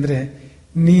 ಯಾಕೆಂದ್ರೆ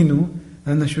ನೀನು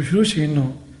ನನ್ನ ಶುಶ್ರೂಷೆಯನ್ನು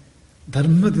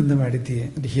ಧರ್ಮದಿಂದ ಮಾಡಿದ್ದೀಯೆ.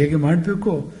 ಅದು ಹೇಗೆ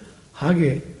ಮಾಡಬೇಕೋ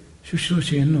ಹಾಗೆ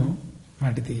ಶುಶ್ರೂಷೆಯನ್ನು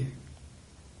ಮಾಡಿದೆಯೇ.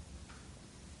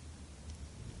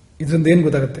 ಇದರಿಂದ ಏನು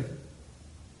ಗೊತ್ತಾಗುತ್ತೆ?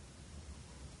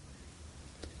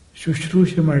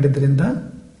 ಶುಶ್ರೂಷೆ ಮಾಡಿದ್ರಿಂದ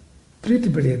ಪ್ರೀತಿ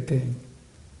ಬೆಳೆಯುತ್ತೆ.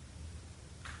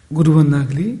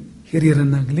 ಗುರುವನ್ನಾಗಲಿ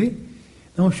ಹಿರಿಯರನ್ನಾಗಲಿ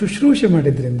ನಾವು ಶುಶ್ರೂಷೆ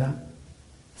ಮಾಡಿದ್ರಿಂದ,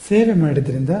 ಸೇವೆ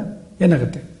ಮಾಡಿದ್ರಿಂದ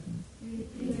ಏನಾಗುತ್ತೆ?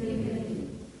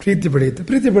 ಪ್ರೀತಿ ಬೆಳೆಯುತ್ತೆ.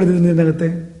 ಪ್ರೀತಿ ಬೆಳೆದ್ರಿಂದ ಏನಾಗುತ್ತೆ?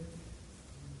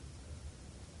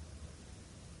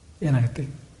 ಏನಾಗುತ್ತೆ?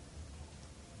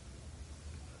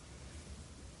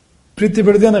 ಪ್ರೀತಿ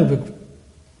ಬೆಳೆದು ಏನಾಗಬೇಕು?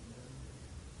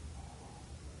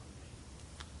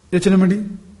 ಯೋಚನೆ ಮಾಡಿ.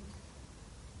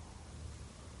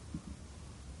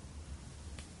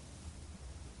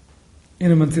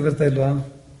 ಏನು ಮನಸ್ಸಿಗೆ ಬರ್ತಾ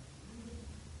ಇಲ್ವಾ?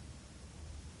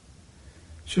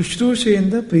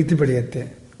 ಶುಶ್ರೂಷೆಯಿಂದ ಪ್ರೀತಿ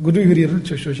ಬೆಳೆಯುತ್ತೆ. ಗುರು ಹಿರಿಯರನ್ನು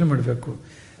ಶುಶ್ರೂಷೆ ಮಾಡಬೇಕು.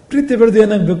 ಪ್ರೀತಿ ಬೆಳೆದು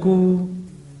ಏನಾಗಬೇಕು?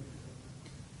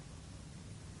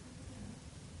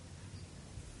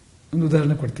 ಒಂದು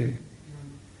ಉದಾಹರಣೆ ಕೊಡ್ತೀವಿ.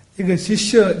 ಈಗ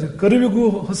ಶಿಷ್ಯ,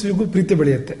 ಕರುವಿಗೂ ಹಸುವಿಗೂ ಪ್ರೀತಿ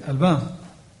ಬೆಳೆಯುತ್ತೆ ಅಲ್ವಾ?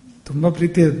 ತುಂಬಾ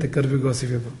ಪ್ರೀತಿ ಇರುತ್ತೆ ಕರುವಿಗೂ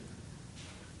ಹಸುವಿಗೂ.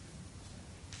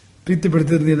 ಪ್ರೀತಿ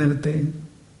ಬೆಳೆದ್ರಿಂದ ಏನಾಗುತ್ತೆ?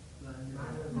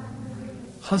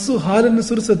 ಹಸು ಹಾಲನ್ನು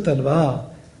ಸುರಿಸುತ್ತಲ್ವಾ?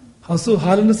 ಹಸು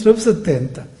ಹಾಲನ್ನು ಸ್ರವಿಸುತ್ತೆ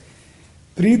ಅಂತ.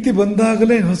 ಪ್ರೀತಿ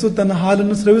ಬಂದಾಗಲೇ ಹಸು ತನ್ನ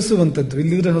ಹಾಲನ್ನು ಸ್ರವಿಸುವಂಥದ್ದು.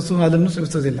 ಇಲ್ಲಿದ್ರೆ ಹಸು ಹಾಲನ್ನು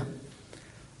ಸ್ರವಿಸೋದಿಲ್ಲ.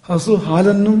 ಹಸು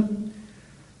ಹಾಲನ್ನು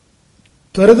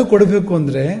ತೊರೆದು ಕೊಡಬೇಕು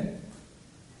ಅಂದ್ರೆ,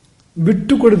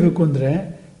 ಬಿಟ್ಟು ಕೊಡಬೇಕು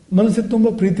ಅಂದ್ರೆ ಮನಸ್ಸಿಗೆ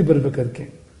ತುಂಬಾ ಪ್ರೀತಿ ಬರಬೇಕು.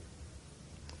 ಅದಕ್ಕೆ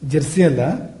ಜರ್ಸಿ ಅಲ್ಲ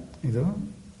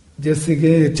ಇದು.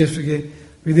 ಜರ್ಸಿಗೆ, HFಗೆ,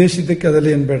 ವಿದೇಶಿದಕ್ಕೆ ಅದೆಲ್ಲ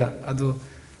ಏನು ಬೇಡ.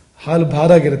 ಅದು ಹಾಲು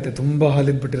ಭಾರ ಆಗಿರುತ್ತೆ, ತುಂಬಾ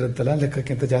ಹಾಲಿದ್ಬಿಟ್ಟಿರುತ್ತಲ್ಲ,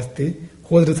 ಲೆಕ್ಕಕ್ಕಿಂತ ಜಾಸ್ತಿ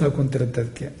ಹೋದ್ರೆ ಸಾಕು ಅಂತಿರುತ್ತೆ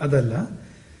ಅದಕ್ಕೆ. ಅದಲ್ಲ,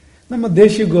 ನಮ್ಮ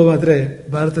ದೇಶಿ ಗೋವಾದ್ರೆ,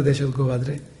 ಭಾರತ ದೇಶದ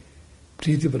ಗೋವಾದ್ರೆ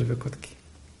ಪ್ರೀತಿ ಬರಬೇಕು ಅದಕ್ಕೆ.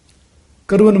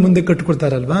 ಕರುವನ್ನು ಮುಂದೆ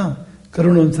ಕಟ್ಟಿಕೊಡ್ತಾರಲ್ವಾ?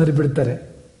 ಕರುವನ್ನು ಒಂದ್ಸಾರಿ ಬಿಡ್ತಾರೆ,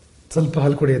 ಸ್ವಲ್ಪ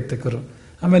ಹಾಲು ಕುಡಿಯುತ್ತೆ ಕರು.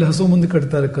 ಆಮೇಲೆ ಹಸು ಮುಂದೆ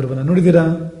ಕಟ್ತಾರೆ ಕರುವನ್ನ. ನೋಡಿದೀರಾ?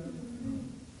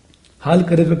 ಹಾಲು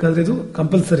ಕರಿಬೇಕಾದ್ರೆ ಇದು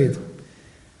ಕಂಪಲ್ಸರಿ. ಇದು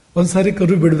ಒಂದ್ಸಾರಿ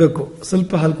ಕರು ಬಿಡಬೇಕು,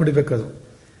 ಸ್ವಲ್ಪ ಹಾಲು ಕುಡಿಬೇಕದು.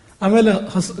 ಆಮೇಲೆ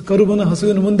ಕರುವನ್ನು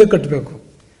ಹಸುವಿನ ಮುಂದೆ ಕಟ್ಟಬೇಕು.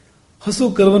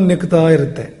 ಹಸು ಕರುವನ್ನು ನೆಕ್ತಾ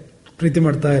ಇರುತ್ತೆ, ಪ್ರೀತಿ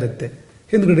ಮಾಡ್ತಾ ಇರುತ್ತೆ.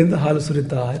 ಹಿಂದ್ಗಡೆಯಿಂದ ಹಾಲು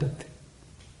ಸುರಿತಾ ಇರುತ್ತೆ.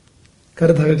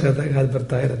 ಕರೆದಾಗ ಹಾಲು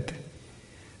ಬರ್ತಾ ಇರುತ್ತೆ.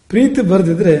 ಪ್ರೀತಿ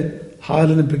ಬರೆದಿದ್ರೆ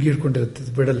ಹಾಲನ್ನು ಬಿಗಿ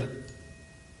ಹಿಡ್ಕೊಂಡಿರುತ್ತೆ, ಬಿಡಲ್ಲ.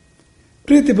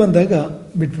 ಪ್ರೀತಿ ಬಂದಾಗ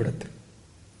ಬಿಟ್ಬಿಡುತ್ತೆ.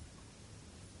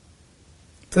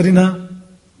 ಸರಿನಾ?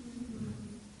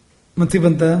 ಮತ್ತೆ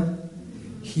ಬಂತ?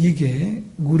 ಹೀಗೆ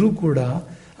ಗುರು ಕೂಡ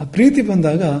ಆ ಪ್ರೀತಿ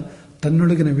ಬಂದಾಗ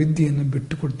ತನ್ನೊಳಗಿನ ವಿದ್ಯೆಯನ್ನು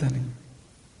ಬಿಟ್ಟು ಕೊಡ್ತಾನೆ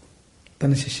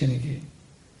ತನ್ನ ಶಿಷ್ಯನಿಗೆ.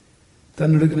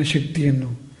 ತನ್ನೊಳಗಿನ ಶಕ್ತಿಯನ್ನು,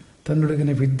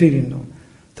 ತನ್ನೊಳಗಿನ ವಿದ್ಯೆಯನ್ನು,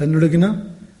 ತನ್ನೊಳಗಿನ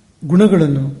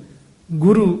ಗುಣಗಳನ್ನು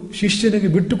ಗುರು ಶಿಷ್ಯನಿಗೆ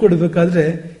ಬಿಟ್ಟು ಕೊಡಬೇಕಾದ್ರೆ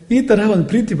ಈ ತರಹ ಒಂದು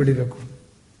ಪ್ರೀತಿ ಬೆಳಿಬೇಕು.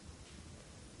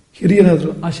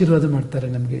 ಹಿರಿಯರಾದ್ರು ಆಶೀರ್ವಾದ ಮಾಡ್ತಾರೆ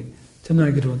ನಮಗೆ,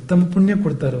 ಚೆನ್ನಾಗಿರುವ ತಮ್ಮ ಪುಣ್ಯ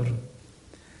ಕೊಡ್ತಾರೆ ಅವರು.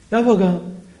 ಯಾವಾಗ?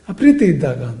 ಆ ಪ್ರೀತಿ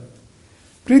ಇದ್ದಾಗ.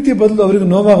 ಪ್ರೀತಿ ಬದಲು ಅವರಿಗೆ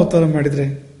ನೋವಾಗೋ ಥರ ಮಾಡಿದ್ರೆ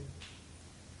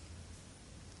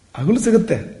ಹಗಲು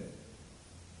ಸಿಗುತ್ತೆ.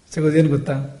 ಸಿಗೋದೇನು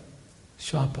ಗೊತ್ತಾ?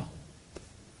 ಶಾಪ.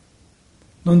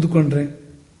 ನೊಂದುಕೊಂಡ್ರೆ,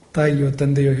 ತಾಯಿಯೋ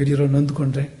ತಂದೆಯೋ ಹಿರಿಯರೋ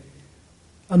ನೊಂದುಕೊಂಡ್ರೆ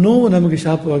ಆ ನೋವು ನಮಗೆ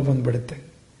ಶಾಪವಾಗಿ ಬಂದ್ಬಿಡುತ್ತೆ.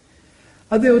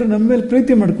 ಅದೇ ಅವರು ನಮ್ಮ ಮೇಲೆ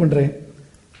ಪ್ರೀತಿ ಮಾಡಿಕೊಂಡ್ರೆ,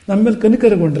 ನಮ್ಮ ಮೇಲೆ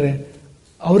ಕನಿಕರಗೊಂಡ್ರೆ,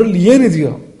 ಅವರಲ್ಲಿ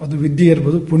ಏನಿದೆಯೋ ಅದು ವಿದ್ಯೆ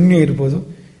ಇರ್ಬೋದು, ಪುಣ್ಯ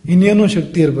ಇರ್ಬೋದು, ಇನ್ನೇನೋ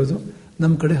ಶಕ್ತಿ ಇರ್ಬೋದು,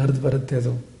 ನಮ್ಮ ಕಡೆ ಹರಿದು ಬರುತ್ತೆ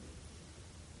ಅದು.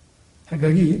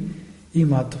 ಹಾಗಾಗಿ ಈ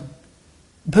ಮಾತು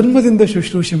ಧರ್ಮದಿಂದ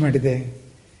ಶುಶ್ರೂಷೆ ಮಾಡಿದೆ.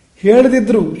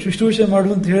 ಹೇಳದಿದ್ರು ಶುಶ್ರೂಷೆ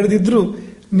ಮಾಡು ಅಂತ ಹೇಳದಿದ್ರು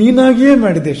ನೀನಾಗಿಯೇ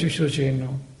ಮಾಡಿದೆ ಶುಶ್ರೂಷೆಯನ್ನು.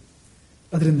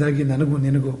 ಅದರಿಂದಾಗಿ ನನಗೂ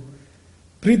ನಿನಗೂ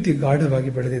ಪ್ರೀತಿ ಗಾಢವಾಗಿ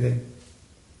ಬೆಳೆದಿದೆ.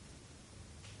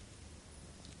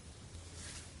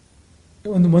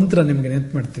 ಒಂದು ಮಂತ್ರ ನಿಮಗೆ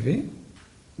ನೆನಪು ಮಾಡ್ತೀವಿ,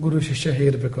 ಗುರು ಶಿಷ್ಯ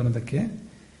ಹೇಗಿರಬೇಕು ಅನ್ನೋದಕ್ಕೆ.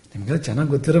 ನಿಮಗೆಲ್ಲ ಚೆನ್ನಾಗಿ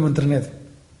ಗೊತ್ತಿರೋ ಮಂತ್ರನೇ ಅದು.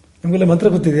 ನಿಮಗೆಲ್ಲ ಮಂತ್ರ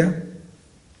ಗೊತ್ತಿದೆಯಾ?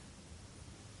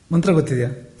 ಮಂತ್ರ ಗೊತ್ತಿದೆಯಾ?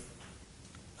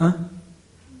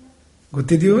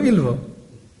 ಗೊತ್ತಿದೆಯೋ ಇಲ್ವೋ?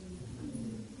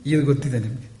 ಇದು ಗೊತ್ತಿದೆ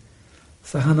ನಿಮಗೆ.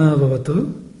 ಸಹನಾಭವತು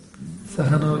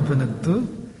ಸಹನೋಪನತ್ತು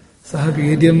ಸಹ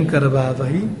ವೀರ್ಯಂ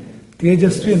ಕರವಾವಹಿ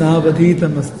ತೇಜಸ್ವಿ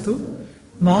ನಾವಧೀತಮಸ್ತು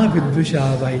ಮಾ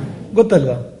ವಿದ್ವಿಷಾವಹಿ.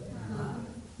 ಗೊತ್ತಲ್ವಾ?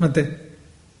 ಮತ್ತೆ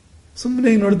ಸುಮ್ಮನೆ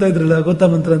ಹಿಂಗೆ ನೋಡ್ತಾ ಇದ್ರಲ್ಲ, ಗೊತ್ತಾ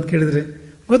ಮಂತ್ರ ಅಂತ ಕೇಳಿದ್ರೆ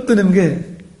ಗೊತ್ತು ನಿಮ್ಗೆ?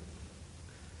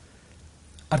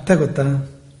 ಅರ್ಥ ಗೊತ್ತಾ?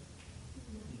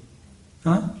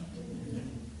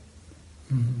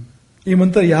 ಈ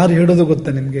ಮಂತ್ರ ಯಾರು ಹೇಳೋದು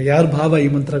ಗೊತ್ತಾ ನಿಮ್ಗೆ? ಯಾರ ಭಾವ ಈ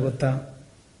ಮಂತ್ರ ಗೊತ್ತಾ?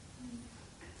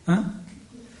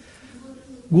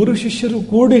 ಗುರು ಶಿಷ್ಯರು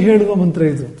ಕೂಡಿ ಹೇಳುವ ಮಂತ್ರ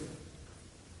ಇದು.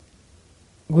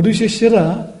 ಗುರು ಶಿಷ್ಯರ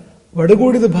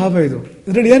ಒಡಗೂಡಿದ ಭಾವ ಇದು.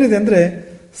 ಇದರಲ್ಲಿ ಏನಿದೆ ಅಂದ್ರೆ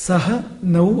ಸಹ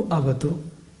ನೌ ಅವತು.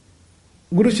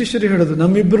 ಗುರು ಶಿಷ್ಯರು ಹೇಳೋದು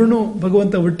ನಮ್ಮಿಬ್ಬರನ್ನು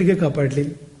ಭಗವಂತ ಒಟ್ಟಿಗೆ ಕಾಪಾಡ್ಲಿ,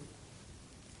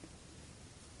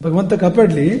 ಭಗವಂತ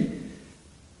ಕಾಪಾಡ್ಲಿ.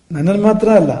 ನನ್ನನ್ನು ಮಾತ್ರ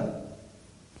ಅಲ್ಲ,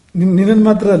 ನಿನ್ನನ್ನು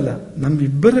ಮಾತ್ರ ಅಲ್ಲ,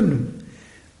 ನಮ್ಮಿಬ್ಬರನ್ನು,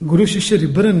 ಗುರು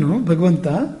ಶಿಷ್ಯರಿಬ್ಬರನ್ನು ಭಗವಂತ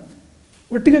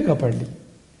ಒಟ್ಟಿಗೆ ಕಾಪಾಡ್ಲಿ.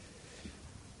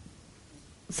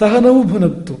 ಸಹನವು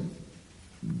ಭುನಕ್ತು.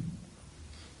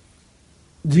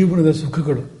 ಜೀವನದ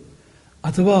ಸುಖಗಳು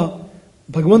ಅಥವಾ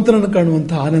ಭಗವಂತನನ್ನು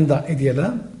ಕಾಣುವಂತಹ ಆನಂದ ಇದೆಯಲ್ಲ,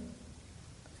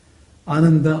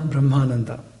 ಆನಂದ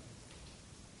ಬ್ರಹ್ಮಾನಂದ,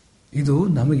 ಇದು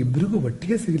ನಮಗಿಬ್ಬರಿಗೂ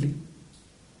ಒಟ್ಟಿಗೆ ಸಿಗಲಿ.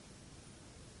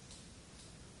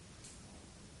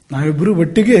 ನಾವಿಬ್ಬರು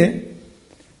ಒಟ್ಟಿಗೆ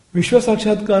ವಿಶ್ವ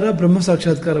ಸಾಕ್ಷಾತ್ಕಾರ ಬ್ರಹ್ಮ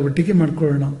ಸಾಕ್ಷಾತ್ಕಾರ ಒಟ್ಟಿಗೆ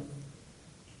ಮಾಡ್ಕೊಳ್ಳೋಣ.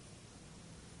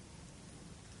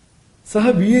 ಸಹ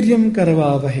ವೀರ್ಯಂ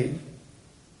ಕರವಾವಹೆ,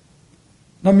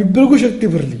 ನಮ್ಮಿಬ್ಬರಿಗೂ ಶಕ್ತಿ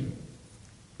ಬರಲಿ,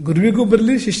 ಗುರುವಿಗೂ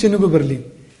ಬರಲಿ ಶಿಷ್ಯನಿಗೂ ಬರಲಿ.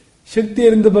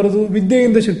 ಶಕ್ತಿಯಿಂದ ಬರೋದು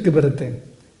ವಿದ್ಯೆಯಿಂದ ಶಕ್ತಿ ಬರುತ್ತೆ.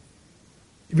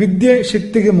 ವಿದ್ಯೆ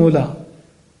ಶಕ್ತಿಗೆ ಮೂಲ,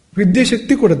 ವಿದ್ಯೆ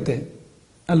ಶಕ್ತಿ ಕೊಡುತ್ತೆ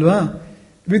ಅಲ್ವಾ.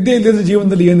 ವಿದ್ಯೆ ಇಲ್ಲದ್ರೆ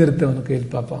ಜೀವನದಲ್ಲಿ ಏನಿರುತ್ತೆ ಅವನ ಕೈಯಲ್ಲಿ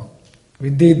ಪಾಪ,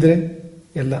 ವಿದ್ಯೆ ಇದ್ರೆ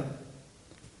ಎಲ್ಲ.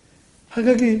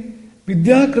 ಹಾಗಾಗಿ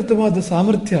ವಿದ್ಯಾಕೃತವಾದ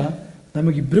ಸಾಮರ್ಥ್ಯ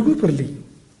ನಮಗಿಬ್ಬರಿಗೂ ಬರಲಿ.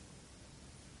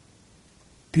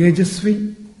 ತೇಜಸ್ವಿ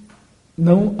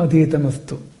ನೌ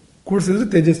ಅಧೀತಮಸ್ತು, ಕೂಡಿಸಿದ್ರೆ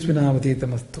ತೇಜಸ್ವಿನ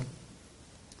ಅವಧೀತಮಸ್ತು.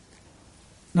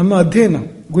 ನಮ್ಮ ಅಧ್ಯಯನ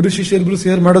ಗುರು ಶಿಷ್ಯರಿಬ್ರು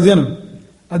ಸೇರ್ ಮಾಡೋದೇನು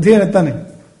ಅಧ್ಯಯನ ತಾನೆ,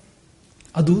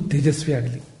 ಅದು ತೇಜಸ್ವಿ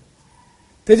ಆಗಲಿ.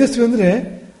 ತೇಜಸ್ವಿ ಅಂದ್ರೆ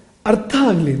ಅರ್ಥ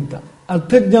ಆಗಲಿ ಅಂತ,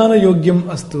 ಅರ್ಥಜ್ಞಾನ ಯೋಗ್ಯಂ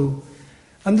ಅಸ್ತು.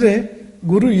 ಅಂದ್ರೆ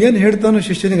ಗುರು ಏನ್ ಹೇಳ್ತಾನೋ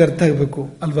ಶಿಷ್ಯನಿಗೆ ಅರ್ಥ ಆಗಬೇಕು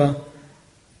ಅಲ್ವಾ.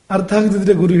 ಅರ್ಥ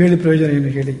ಆಗದಿದ್ರೆ ಗುರು ಹೇಳಿ ಪ್ರಯೋಜನ ಏನು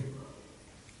ಹೇಳಿ.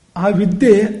 ಆ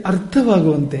ವಿದ್ಯೆ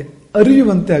ಅರ್ಥವಾಗುವಂತೆ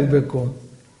ಅರಿಯುವಂತೆ ಆಗಬೇಕು.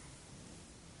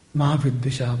 ಮಾ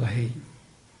ವಿದ್ವಿಷಾವಹೈ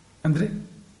ಅಂದ್ರೆ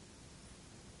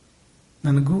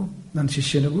ನನಗೂ ನನ್ನ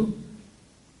ಶಿಷ್ಯನಿಗೂ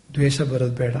ದ್ವೇಷ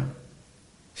ಬರೋದು ಬೇಡ.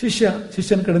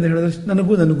 ಶಿಷ್ಯನ ಕಡೆಯಿಂದ ಹೇಳಿದ್ರೆ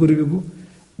ನನಗೂ ನನ್ನ ಗುರುವಿಗೂ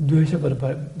ದ್ವೇಷ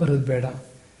ಬರೋದು ಬೇಡ.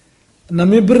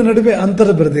 ನಮ್ಮಿಬ್ಬರ ನಡುವೆ ಅಂತರ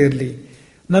ಬರದೇ ಇರಲಿ,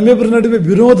 ನಮ್ಮಿಬ್ಬರ ನಡುವೆ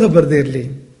ವಿರೋಧ ಬರದೇ ಇರಲಿ,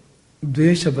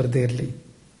 ದ್ವೇಷ ಬರದೇ ಇರಲಿ.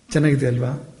 ಚೆನ್ನಾಗಿದೆ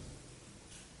ಅಲ್ವಾ.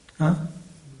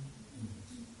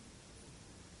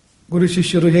 ಗುರು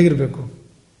ಶಿಷ್ಯರು ಹೇಗಿರಬೇಕು?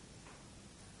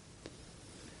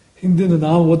 ಹಿಂದಿನ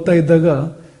ನಾವು ಓದ್ತಾ ಇದ್ದಾಗ,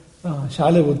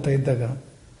 ಶಾಲೆ ಓದ್ತಾ ಇದ್ದಾಗ,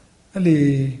 ಅಲ್ಲಿ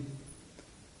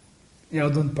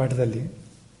ಯಾವುದೊಂದು ಪಾಠದಲ್ಲಿ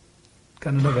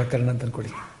ಕನ್ನಡ ವ್ಯಾಕರಣ ಅಂತ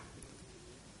ಅನ್ಕೊಳ್ಳಿ,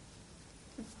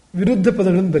 ವಿರುದ್ಧ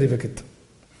ಪದಗಳನ್ನು ಬರೀಬೇಕಿತ್ತು.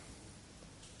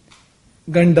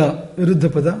 ಗಂಡ ವಿರುದ್ಧ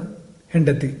ಪದ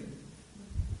ಹೆಂಡತಿ,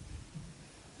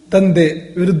 ತಂದೆ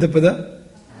ವಿರುದ್ಧ ಪದ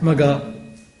ಮಗ,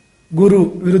 ಗುರು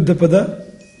ವಿರುದ್ಧ ಪದ.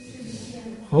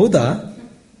 ಹೌದಾ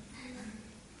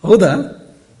ಹೌದಾ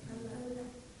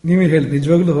ನೀವೇ ಹೇಳಿ,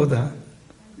 ನಿಜವಾಗ್ಲೂ ಹೌದಾ?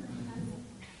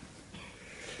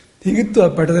 ಹೀಗಿತ್ತು ಆ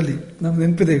ಪಾಠದಲ್ಲಿ. ನಮ್ಗೆ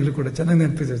ನೆನಪಿದೆ, ಈಗಲೂ ಕೂಡ ಚೆನ್ನಾಗಿ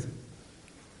ನೆನಪಿದೆ.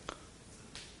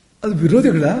 ಅದು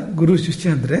ವಿರೋಧಿಗಳ ಗುರು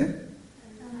ಶಿಷ್ಯ ಅಂದ್ರೆ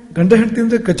ಗಂಡ ಹೆಂಡತಿ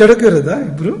ಅಂದ್ರೆ ಕಚ್ಚಡಕ್ಕೆ ಇರೋದಾ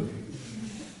ಇಬ್ರು?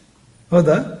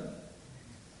 ಹೌದಾ?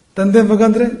 ತಂದೆ ಮಗ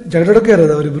ಅಂದ್ರೆ ಜಗಳಡಕ್ಕೆ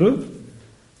ಇರೋದ ಅವರಿಬ್ರು?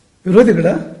 ವಿರೋಧಿಗಳ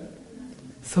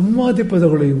ಸಂವಾದಿ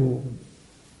ಪದಗಳು ಇವು,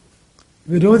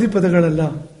 ವಿರೋಧಿ ಪದಗಳಲ್ಲ.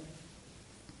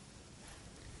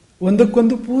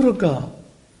 ಒಂದಕ್ಕೊಂದು ಪೂರಕ,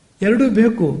 ಎರಡೂ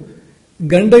ಬೇಕು.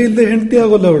 ಗಂಡ ಇಲ್ಲದೆ ಹೆಂಡತಿ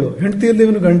ಆಗೋಲ್ಲ ಅವಳು, ಹೆಂಡತಿ ಇಲ್ಲದೆ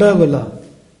ಇವನು ಗಂಡ ಆಗೋಲ್ಲ.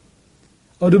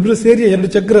 ಅವರಿಬ್ರು ಸೇರಿ ಎರಡು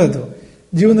ಚಕ್ರ, ಅದು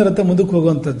ಜೀವನ ರಥ ಮುಂದಕ್ಕೆ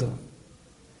ಹೋಗುವಂಥದ್ದು.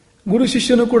 ಗುರು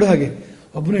ಶಿಷ್ಯನು ಕೂಡ ಹಾಗೆ.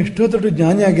 ಒಬ್ಬನು ಎಷ್ಟೋ ದೊಡ್ಡ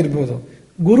ಜ್ಞಾನಿ ಆಗಿರ್ಬೋದು,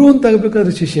 ಗುರು ಅಂತ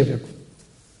ಆಗಬೇಕಾದ್ರೆ ಶಿಷ್ಯ ಬೇಕು,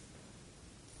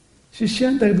 ಶಿಷ್ಯ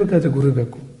ಅಂತ ಆಗಬೇಕಾದ್ರೆ ಗುರು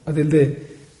ಬೇಕು. ಅದಿಲ್ಲದೆ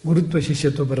ಗುರುತ್ವ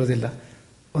ಶಿಷ್ಯತ್ವ ಬರೋದಿಲ್ಲ.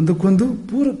 ಒಂದಕ್ಕೊಂದು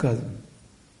ಪೂರಕ ಅದು.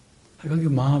 ಹಾಗಾಗಿ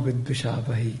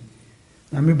ಮಹಾವಿದ್ವಿಷಾವಹಿ,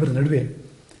 ನಮ್ಮಿಬ್ಬರ ನಡುವೆ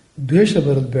ದ್ವೇಷ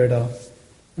ಬರೋದು ಬೇಡ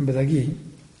ಎಂಬುದಾಗಿ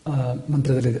ಆ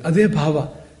ಮಂತ್ರದಲ್ಲಿದೆ. ಅದೇ ಭಾವ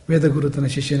ವೇದಗುರು ತನ್ನ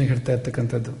ಶಿಷ್ಯನಿಗೆ ಹೇಳ್ತಾ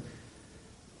ಇರ್ತಕ್ಕಂಥದ್ದು.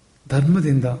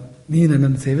 ಧರ್ಮದಿಂದ ನೀ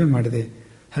ನನ್ನನ್ನು ಸೇವೆ ಮಾಡಿದೆ,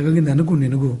 ಹಾಗಾಗಿ ನನಗೂ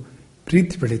ನಿನಗೂ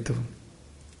ಪ್ರೀತಿ ಬೆಳೀತು.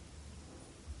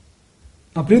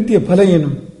 ಆ ಪ್ರೀತಿಯ ಫಲ ಏನು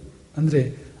ಅಂದ್ರೆ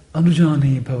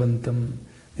ಅನುಜಾನೇ ಭವಂತಂ,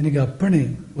 ನಿನಗೆ ಅಪ್ಪಣೆ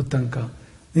ಉತ್ತಂಕ,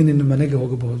 ನೀನಿನ್ನು ಮನೆಗೆ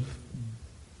ಹೋಗಬಹುದು.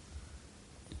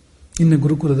 ನಿನ್ನ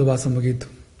ಗುರುಕುಲದ ವಾಸ ಮುಗಿಯಿತು,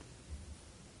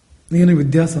 ನೀನು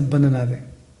ವಿದ್ಯಾಸಂಪನ್ನನಾದೆ,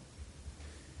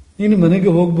 ನೀನು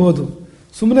ಮನೆಗೆ ಹೋಗ್ಬೋದು.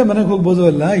 ಸುಮ್ಮನೆ ಮನೆಗೆ ಹೋಗ್ಬೋದು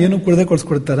ಅಲ್ಲ, ಏನು ಕೊಡದೆ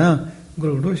ಕೊಡಿಸ್ಕೊಡ್ತಾರ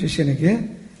ಗುರುಗಳು ಶಿಷ್ಯನಿಗೆ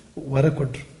ವರ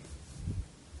ಕೊಟ್ರು.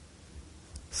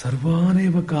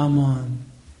 ಸರ್ವಾನೇವ ಕಾಮಾನ್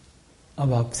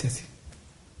ಅವಾಪ್ಸ್ಯಸಿ,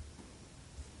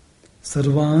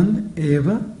 ಸರ್ವಾನ್ ಏವ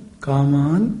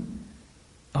ಕಾಮಾನ್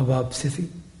ಅವಾಪ್ಸ್ಯಸಿ.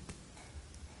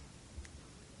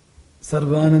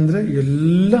 ಸರ್ವಾನ್ ಅಂದ್ರೆ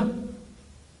ಎಲ್ಲ,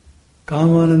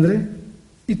 ಕಾಮಾನ್ ಅಂದ್ರೆ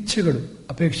ಇಚ್ಛೆಗಳು,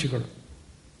 ಅಪೇಕ್ಷೆಗಳು,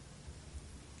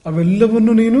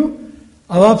 ಅವೆಲ್ಲವನ್ನು ನೀನು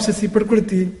ಅವಾಪ್ಸಿಸಿ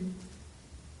ಪಡ್ಕೊಳ್ತಿ.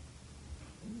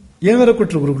 ಏನಾರ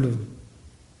ಕೊಟ್ರು ಗುರುಗಳು,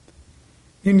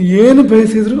 ನೀನು ಏನು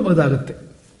ಬಯಸಿದ್ರು ಅದಾಗುತ್ತೆ.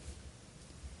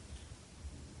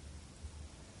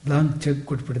 ಬ್ಲಾಂಕ್ ಚೆಕ್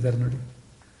ಕೊಟ್ಬಿಟ್ಟಿದ್ದಾರೆ ನೋಡಿ.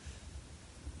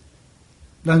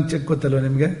 ಬ್ಲಾಂಕ್ ಚೆಕ್ ಗೊತ್ತಲ್ವ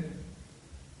ನಿಮ್ಗೆ?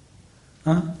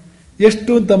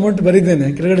 ಎಷ್ಟು ಅಂತ ಅಮೌಂಟ್ ಬರೀದ್ದೇನೆ,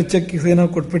 ಕೆಳಗಡೆ ಚೆಕ್ ಏನೋ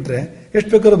ಕೊಟ್ಬಿಟ್ರೆ ಎಷ್ಟು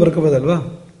ಬೇಕಾದ್ರೂ ಬರ್ಕೋಬೋದಲ್ವಾ?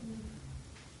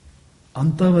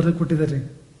 ಅಂತ ವರ ಕೊಟ್ಟಿದ್ದಾರೆ.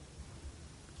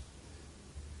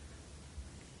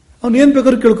 ಅವನು ಏನ್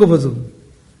ಬೇಕಾದ್ರೂ ಕೇಳ್ಕೋಬಹುದು.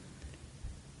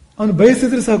 ಅವನು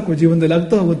ಬಯಸಿದ್ರೆ ಸಾಕು, ಜೀವನದಲ್ಲಿ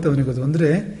ಆಗ್ತಾ ಹೋಗುತ್ತೆ ಅವನಿಗದು. ಅಂದ್ರೆ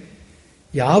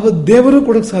ಯಾವ ದೇವರು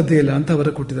ಕೊಡೋಕೆ ಸಾಧ್ಯ ಇಲ್ಲ ಅಂತ ವರ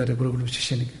ಕೊಟ್ಟಿದ್ದಾರೆ ಗುರುಗಳು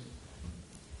ಶಿಷ್ಯನಿಗೆ.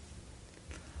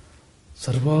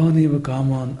 ಸರ್ವಾನೇವ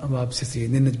ಕಾಮಾನ್ ಅವಾಪ್ಸಿಸಿ,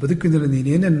 ನಿನ್ನ ಬದುಕಿನಲ್ಲಿ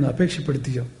ನೀನೇನನ್ನು ಅಪೇಕ್ಷೆ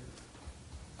ಪಡ್ತೀಯೋ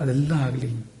ಅದೆಲ್ಲ ಆಗಲಿ.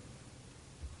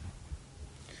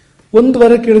 ಒಂದು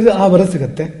ವರ ಕೇಳಿದ್ರೆ ಆ ವರ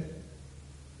ಸಿಗತ್ತೆ.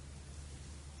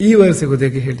 ಈ ವರ ಸಿಗೋದು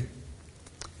ಹೇಗೆ ಹೇಳಿ?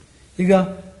 ಈಗ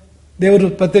ದೇವರು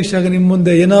ಪ್ರತ್ಯಕ್ಷ ಆಗ ನಿಮ್ಮ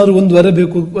ಮುಂದೆ ಏನಾದ್ರು ಒಂದು ವರ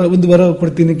ಬೇಕು, ಒಂದು ವರ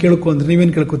ಕೊಡ್ತೀನಿ ಕೇಳ್ಕೊ ಅಂದ್ರೆ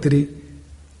ನೀವೇನು ಕೇಳ್ಕೊತೀರಿ?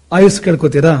 ಆಯುಸ್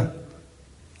ಕೇಳ್ಕೊತೀರಾ?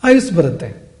 ಆಯುಸ್ ಬರುತ್ತೆ.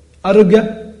 ಆರೋಗ್ಯ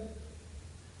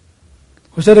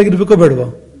ಹುಷಾರಾಗಿರ್ಬೇಕೋ ಬೇಡವಾ?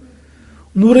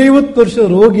 150 ವರ್ಷ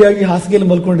ರೋಗಿಯಾಗಿ ಹಾಸಿಗೆಯಲ್ಲಿ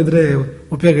ಮಲ್ಕೊಂಡಿದ್ರೆ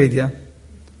ಉಪಯೋಗ ಇದೆಯಾ?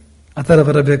 ಆ ಥರ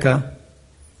ಬರಬೇಕಾ?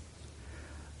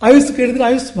 ಆಯುಸ್ ಕೇಳಿದ್ರೆ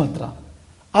ಆಯುಸ್ ಮಾತ್ರ.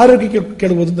 ಆರೋಗ್ಯ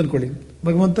ಕೇಳ್ಬೋದು ಅಂತ ಅನ್ಕೊಳ್ಳಿ.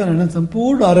 ಭಗವಂತ ನನ್ನ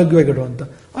ಸಂಪೂರ್ಣ ಆರೋಗ್ಯವಾಗಿಡು ಅಂತ.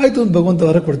 ಆಯ್ತು, ಒಂದು ಭಗವಂತ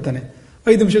ವರ ಕೊಡ್ತಾನೆ.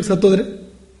 5 ನಿಮಿಷಕ್ಕೆ ಸತ್ತೋದ್ರೆ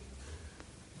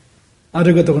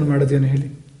ಆರೋಗ್ಯ ತಗೊಂಡು ಮಾಡೋದೇನು ಹೇಳಿ?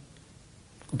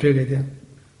 ಉಪಯೋಗ ಇದೆಯಾ?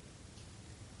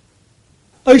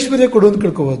 ಐಶ್ವರ್ಯ ಕೊಡು ಅಂತ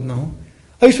ಕೇಳ್ಕೋಬಹುದು ನಾವು.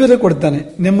 ಐಶ್ವರ್ಯ ಕೊಡ್ತಾನೆ,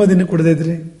 ನೆಮ್ಮದಿನ ಕೊಡದೇ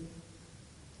ಇದ್ರೆ,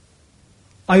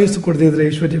 ಆಯುಸ್ಸು ಕೊಡದೇ ಇದ್ರೆ,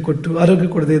 ಐಶ್ವರ್ಯ ಕೊಟ್ಟು ಆರೋಗ್ಯ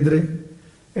ಕೊಡದೇ ಇದ್ರೆ,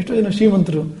 ಎಷ್ಟೋ ಜನ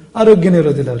ಶ್ರೀಮಂತರು ಆರೋಗ್ಯನೇ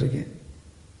ಇರೋದಿಲ್ಲ, ಅವರಿಗೆ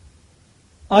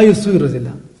ಆಯುಸ್ಸು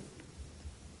ಇರೋದಿಲ್ಲ.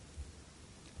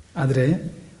 ಆದರೆ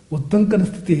ಉತ್ತಂಕನ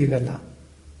ಸ್ಥಿತಿ ಹೀಗಲ್ಲ.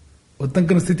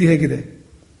 ಉತ್ತಂಕನ ಸ್ಥಿತಿ ಹೇಗಿದೆ?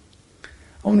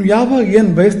 ಅವನು ಯಾವಾಗ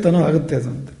ಏನು ಬಯಸ್ತಾನೋ ಆಗುತ್ತೆ ಅದು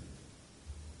ಅಂತ.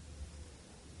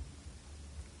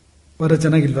 ವರ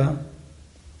ಚೆನ್ನಾಗಿಲ್ವಾ?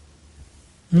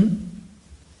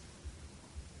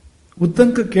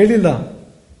 ಉತ್ತಂಕ ಕೇಳಿಲ್ಲ,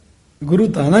 ಗುರು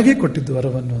ತಾನಾಗೇ ಕೊಟ್ಟಿದ್ದು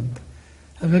ವರವನ್ನು ಅಂತ.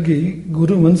 ಹಾಗಾಗಿ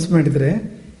ಗುರು ಮನಸ್ಸು ಮಾಡಿದರೆ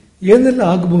ಏನೆಲ್ಲ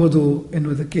ಆಗಬಹುದು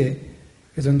ಎನ್ನುವುದಕ್ಕೆ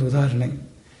ಇದೊಂದು ಉದಾಹರಣೆ.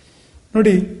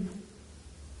 ನೋಡಿ,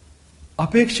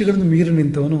 ಅಪೇಕ್ಷೆಗಳನ್ನು ಮೀರಿ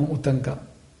ನಿಂತವನು ಉತ್ತಂಕ.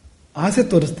 ಆಸೆ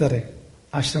ತೋರಿಸ್ತಾರೆ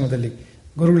ಆಶ್ರಮದಲ್ಲಿ.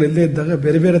 ಗುರುಗಳು ಎಲ್ಲೇ ಇದ್ದಾಗ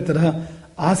ಬೇರೆ ಬೇರೆ ತರಹ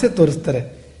ಆಸೆ ತೋರಿಸ್ತಾರೆ.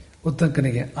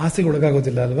 ಉತ್ತಂಕನಿಗೆ ಆಸೆಗೆ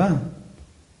ಒಳಗಾಗೋದಿಲ್ಲ ಅಲ್ವಾ?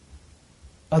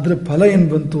 ಅದರ ಫಲ ಏನು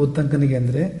ಬಂತು ಉತ್ತಂಕನಿಗೆ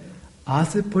ಅಂದ್ರೆ,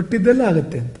 ಆಸೆ ಪಟ್ಟಿದ್ದೆಲ್ಲ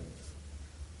ಆಗತ್ತೆ ಅಂತ.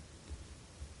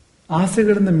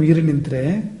 ಆಸೆಗಳನ್ನು ಮೀರಿ ನಿಂತರೆ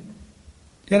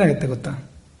ಏನಾಗುತ್ತೆ ಗೊತ್ತಾ?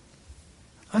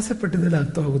 ಆಸೆ ಪಟ್ಟಿದ್ದೆಲ್ಲ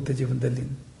ಆಗ್ತಾ ಹೋಗುತ್ತೆ ಜೀವನದಲ್ಲಿ.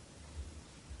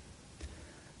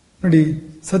 ನೋಡಿ,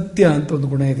 ಸತ್ಯ ಅಂತ ಒಂದು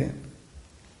ಗುಣ ಇದೆ.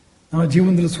 ನಾವು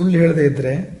ಜೀವನದಲ್ಲಿ ಸುಳ್ಳು ಹೇಳದೇ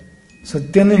ಇದ್ರೆ,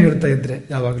 ಸತ್ಯನೇ ಹೇಳ್ತಾ ಇದ್ರೆ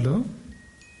ಯಾವಾಗಲೂ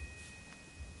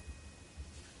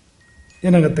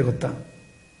ಏನಾಗತ್ತೆ ಗೊತ್ತಾ?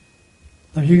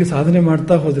 ನಾವು ಹೀಗೆ ಸಾಧನೆ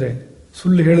ಮಾಡ್ತಾ ಹೋದ್ರೆ,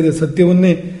 ಸುಳ್ಳು ಹೇಳದೆ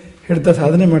ಸತ್ಯವನ್ನೇ ಹೇಳ್ತಾ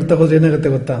ಸಾಧನೆ ಮಾಡ್ತಾ ಹೋದ್ರೆ ಏನಾಗುತ್ತೆ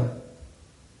ಗೊತ್ತಾ?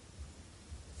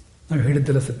 ನಾವು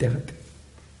ಹೇಳಿದ್ದೆಲ್ಲ ಸತ್ಯ ಆಗತ್ತೆ.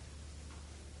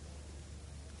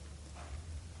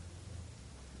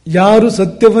 ಯಾರು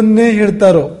ಸತ್ಯವನ್ನೇ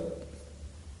ಹೇಳ್ತಾರೋ,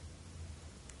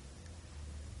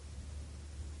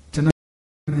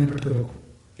 ಚೆನ್ನಾಗಿ ನೆನಪಿಟ್ಕೋಬೇಕು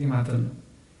ಈ ಮಾತನ್ನು.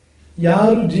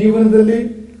 ಯಾರು ಜೀವನದಲ್ಲಿ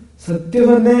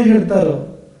ಸತ್ಯವನ್ನೇ ಹೇಳ್ತಾರೋ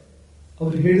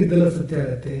ಅವ್ರು ಹೇಳಿದ್ದೆಲ್ಲ ಸತ್ಯ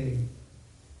ಆಗತ್ತೆ.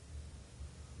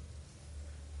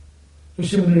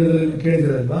 ಋಷಿಮುನಿಗಳಲ್ಲಿ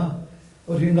ಕೇಳಿದ್ರಲ್ವಾ,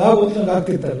 ಅವ್ರು ಹಿಂಗಾಗೋದ್ನಾಗ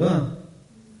ಆಗ್ತಿತ್ತಲ್ವಾ?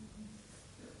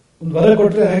 ಒಂದು ವರ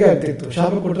ಕೊಟ್ರೆ ಹಾಗೆ ಆಗ್ತಿತ್ತು,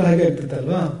 ಶಾಪ ಕೊಟ್ರೆ ಹಾಗೆ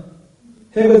ಆಗ್ತಿತ್ತಲ್ವಾ?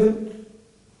 ಹೇಗದು?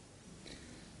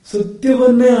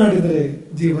 ಸತ್ಯವನ್ನೇ ಆಡಿದ್ರೆ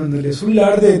ಜೀವನದಲ್ಲಿ, ಸುಳ್ಳು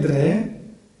ಆಡದೇ ಇದ್ರೆ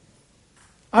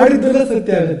ಆಡಿದ್ದೆಲ್ಲ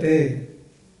ಸತ್ಯ ಆಗತ್ತೆ.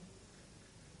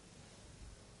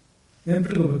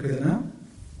 ನೆನ್ಪಿಟ್ಕೋಬೇಕು ಇದನ್ನ.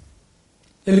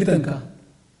 ಎಲ್ಲಿ ತನಕ?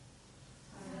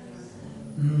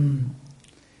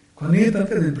 ಕೊನೆಯ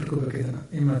ತನಕ ನೆನ್ಪಿಟ್ಕೋಬೇಕು ಇದನ್ನ,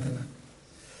 ಈ ಮಾತನ್ನ.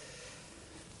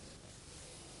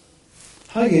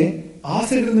 ಹಾಗೆ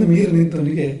ಆಸೆಗಳನ್ನು ಮೀರಿ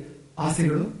ನಿಂತವನಿಗೆ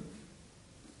ಆಸೆಗಳು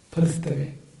ಫಲಿಸ್ತವೆ,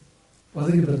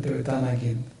 ಒದಗಿ ಬರ್ತವೆ ತಾನಾಗಿ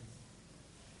ಅಂತ.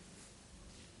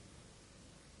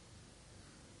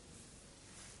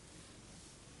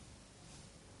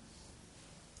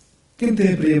 ಕಿಂತೆ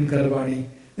ಪ್ರಿಯಂ ಕರವಾಣಿ,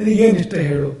 ನಿನಗೇನು ಇಷ್ಟ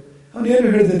ಹೇಳು. ಅವನೇನು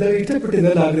ಹೇಳಿದ್ರೆ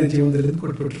ಇಷ್ಟಪಟ್ಟಿದ್ದೆಲ್ಲ ಆಗದೆ ಜೀವನದಲ್ಲಿ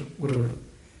ಕೊಟ್ಬಿಟ್ರು ಗುರುಗಳು.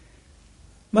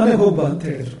 ಮನೆಗೆ ಹೋಗ್ಬ ಅಂತ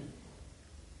ಹೇಳಿದ್ರು.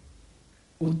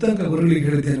 ಉತ್ತಂಕ ಗುರುಗಳಿಗೆ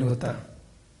ಹೇಳಿದ್ದೇನು ಗೊತ್ತಾ?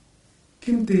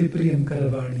 ಕಿಂತೆ ಪ್ರಿಯಂ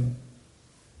ಕರವಾಣಿ,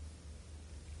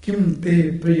 ಕಿಂ ತೇ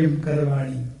ಪ್ರಿಯಂ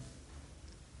ಕರವಾಣಿ.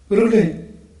 ಗುರುಗಳೇ,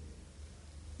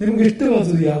 ನಿಮ್ಗೆ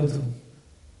ಇಷ್ಟವಾದುದು ಯಾವುದು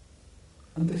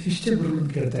ಅಂತ ಶಿಷ್ಯ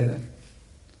ಗುರುಗಳನ್ನು ಕೇಳ್ತಾ ಇದ್ದಾರೆ.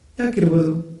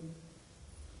 ಯಾಕಿರ್ಬೋದು?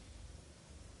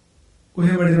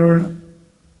 ಊಹೆ ಮಾಡಿ ನೋಡೋಣ,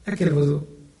 ಯಾಕಿರ್ಬೋದು?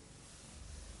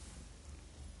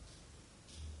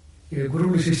 ಈಗ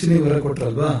ಗುರುಗಳು ಶಿಷ್ಯನಿಗೆ ವರ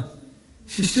ಕೊಟ್ರಲ್ವಾ,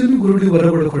 ಶಿಷ್ಯನು ಗುರುಗಳಿಗೆ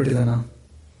ವರಗಳು ಕೊಟ್ಟಿದ್ದಾನ?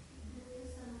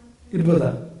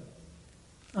 ಇರ್ಬೋದಾ?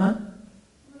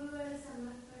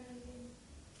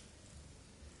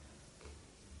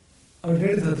 ಅವ್ರು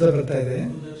ಹೇಳಿದ ಹತ್ರ ಬರ್ತಾ ಇದೆ.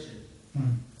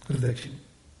 ಗುರುದಕ್ಷಿಣೆ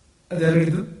ಅದು ಯಾರು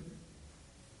ಹೇಳಿದ್ದು?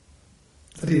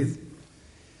 ಸರಿ.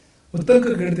 ಉತ್ತಂಕ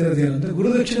ಹೇಳ್ತಿರೋದು ಏನಂದ್ರೆ,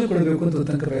 ಗುರುದಕ್ಷಿಣೆ ಕೊಡಬೇಕು ಅಂತ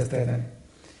ಉತ್ತಂಕ ಬಯಸ್ತಾ ಇದ್ದಾನೆ.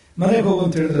 ಮನೆಗೆ ಹೋಗು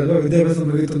ಅಂತ ಹೇಳಿದ್ರಲ್ವಾ, ವಿದ್ಯಾಭ್ಯಾಸ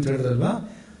ಮುಗಿತು ಅಂತ ಹೇಳಿದ್ರಲ್ವಾ,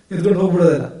 ಎದ್ಕೊಂಡು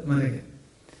ಹೋಗ್ಬಿಡೋದಲ್ಲ ಮನೆಗೆ.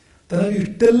 ತನಗೆ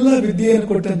ಇಷ್ಟೆಲ್ಲ ವಿದ್ಯೆಯನ್ನು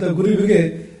ಕೊಟ್ಟಂತ ಗುರುವಿಗೆ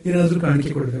ಏನಾದ್ರೂ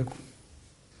ಕಾಣಿಕೆ ಕೊಡಬೇಕು.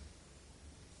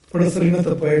 ಸರಿನ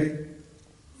ತಪ್ಪ ಹೇಳಿ?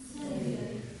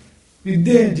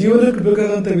 ವಿದ್ಯೆ ಜೀವನಕ್ಕೆ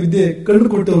ಬೇಕಾದಂತ ವಿದ್ಯೆ ಕಣ್ಣು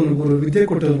ಕೊಟ್ಟವನು ಗುರು, ವಿದ್ಯೆ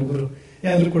ಕೊಟ್ಟವನು ಗುರು,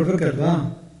 ಯಾರು ಕೊಡ್ಬೇಕಲ್ವಾ?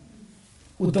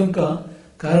 ಉತ್ತಂಕ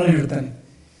ಕಾರಣ ಹೇಳ್ತಾನೆ.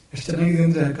 ಎಷ್ಟು ಚೆನ್ನಾಗಿದೆ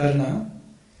ಅಂದ್ರೆ ಕಾರಣ,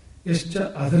 ಎಷ್ಟ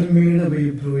ಅಧರ್ಮೇಣ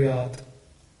ವೈಬ್ರೂಯಾತ್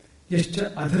ಎಷ್ಟ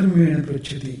ಅಧರ್ಮೇಣ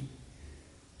ಪೃಚ್ಛತಿ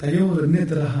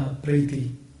ತಯೋರನ್ಯತರಃ ಪ್ರೈತಿ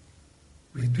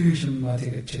ವಿದ್ವೇಷಂ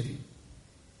ಮಾತಿಗಚ್ಚತಿ.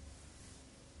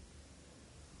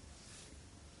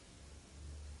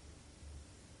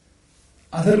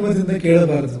 ಅಧರ್ಮದಿಂದ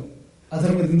ಕೇಳಬಾರದು,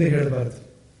 ಅಧರ್ಮದಿಂದ ಹೇಳಬಾರದು.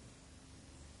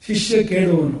 ಶಿಷ್ಯ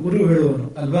ಕೇಳುವವನು, ಗುರು ಹೇಳುವವನು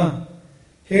ಅಲ್ವಾ?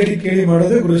 ಹೇಳಿ ಕೇಳಿ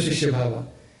ಮಾಡೋದೇ ಗುರು ಶಿಷ್ಯ ಭಾವ.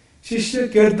 ಶಿಷ್ಯ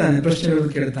ಕೇಳ್ತಾನೆ,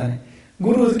 ಪ್ರಶ್ನೆಗಳನ್ನು ಕೇಳ್ತಾನೆ,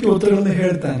 ಗುರು ಅದಕ್ಕೆ ಉತ್ತರಗಳನ್ನು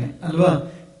ಹೇಳ್ತಾನೆ ಅಲ್ವಾ?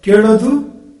 ಕೇಳೋದು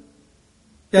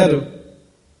ಯಾರು?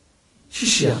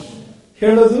 ಶಿಷ್ಯ.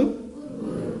 ಹೇಳೋದು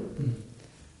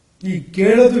ಈ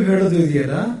ಕೇಳೋದು ಹೇಳೋದು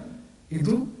ಇದೆಯಲ್ಲ,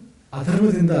 ಇದು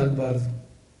ಅಧರ್ಮದಿಂದ ಆಗಬಾರದು.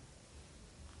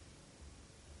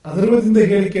 ಅಧರ್ಮದಿಂದ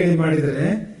ಹೇಳಿ ಕೇಳಿ ಮಾಡಿದರೆ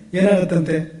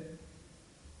ಏನಾಗತ್ತಂತೆ?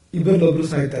 ಇಬ್ಬರಲ್ಲೊಬ್ರು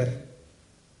ಸಾಯ್ತಾರೆ.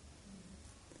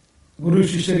 ಗುರು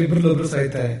ಶಿಷ್ಯರು ಇಬ್ಬರಲ್ಲೊಬ್ರು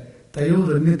ಸಾಯ್ತಾರೆ.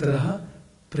 ತಯೋರನ್ಯ ತರಹ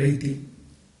ಪ್ರೈತಿ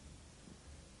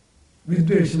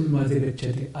ವಿದ್ವೇಷ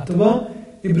ಮಾತಿಗಚ್ಚತಿ, ಅಥವಾ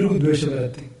ಇಬ್ಬರಿಗೂ ದ್ವೇಷ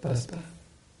ಬರುತ್ತೆ ಪರಸ್ಪರ.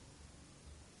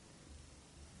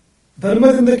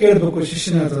 ಧರ್ಮದಿಂದ ಕೇಳಬೇಕು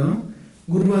ಶಿಷ್ಯನಾದವನು,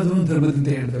 ಗುರುವಾದವನು ಧರ್ಮದಿಂದ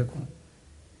ಹೇಳಬೇಕು.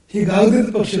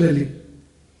 ಹೀಗಾಗದಿದ್ದ ಪಕ್ಷದಲ್ಲಿ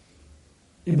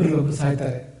ಇಬ್ಬರಲ್ಲೊಬ್ರು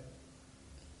ಸಾಯ್ತಾರೆ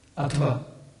ಅಥವಾ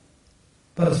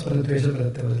ಪರಸ್ಪರ ದ್ವೇಷ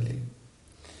ಬರುತ್ತೆ ಅವರಲ್ಲಿ.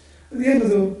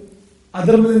 ಅದೇನದು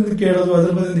ಅಧರ್ಮದಿಂದ ಕೇಳೋದು,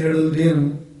 ಅಧರ್ಮದಿಂದ ಹೇಳೋದು ಏನು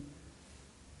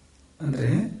ಅಂದ್ರೆ,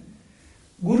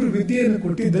 ಗುರು ವಿದ್ಯೆಯನ್ನು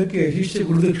ಕೊಟ್ಟಿದ್ದಕ್ಕೆ ಶಿಷ್ಯ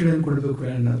ಗುರುದಕ್ಷಿಣೆಯನ್ನು ಕೊಡಬೇಕು.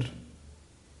 ಏನಾದ್ರು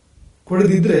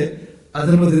ಕೊಡದಿದ್ರೆ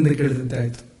ಅಧರ್ಮದಿಂದ ಕೇಳಿದಂತೆ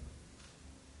ಆಯ್ತು.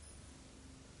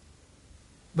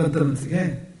 ಬಂತ ಮನಸ್ಸಿಗೆ?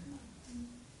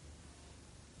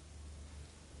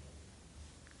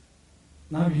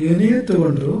 ನಾವು ಏನೇ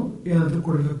ತಗೊಂಡ್ರು ಏನಾದ್ರೂ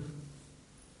ಕೊಡ್ಬೇಕು.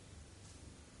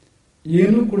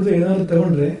 ಏನು ಕುಡಿದ್ರೆ ಏನಾದ್ರು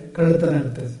ತಗೊಂಡ್ರೆ ಕಳ್ಳತನ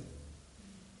ಆಗುತ್ತೆ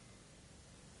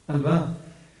ಅಲ್ವಾ?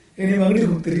 ನೀವು ಅಂಗಡಿಗೆ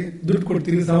ಹೋಗ್ತೀರಿ, ದುಡ್ಡು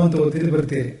ಕೊಡ್ತೀರಿ, ಸಾಮಾನು ತಗೋತೀರಿ,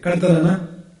 ಬರ್ತೀರಿ, ಕಳ್ಳತನ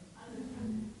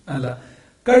ಅಲ್ಲ.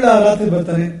 ಕಳ್ಳ ರಾತ್ರಿ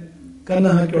ಬರ್ತಾನೆ, ಕನ್ನ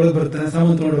ಹಾಕಿ ಒಳಗೆ ಬರ್ತಾನೆ,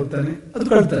 ಸಾಮಾನು ತಗೊಂಡು ಹೋಗ್ತಾನೆ, ಅದು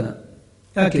ಕಳ್ಳತನ.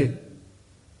 ಯಾಕೆ?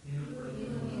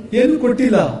 ಏನು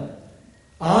ಕೊಟ್ಟಿಲ್ಲ,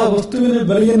 ಆ ವಸ್ತುವಿನ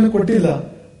ಬೆಲೆಯನ್ನು ಕೊಟ್ಟಿಲ್ಲ,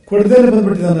 ಕೊಡದೇನೆ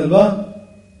ಬಂದ್ಬಿಟ್ಟಿದ್ದಾನಲ್ವಾ,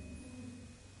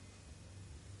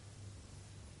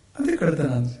 ಅದೇ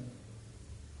ಕಳ್ಳತನ ಅಂದ್ರೆ.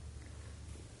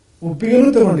 ಒಪ್ಪಿಗೆನೂ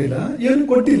ತಗೊಂಡಿಲ್ಲ, ಏನು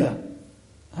ಕೊಟ್ಟಿಲ್ಲ.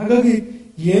 ಹಾಗಾಗಿ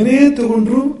ಏನೇ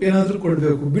ತಗೊಂಡ್ರು ಏನಾದ್ರೂ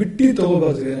ಕೊಡ್ಬೇಕು, ಬಿಟ್ಟಿ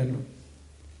ತಗೋಬಾರ್ದು ಏನನ್ನು.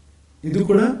 ಇದು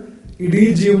ಕೂಡ ಇಡೀ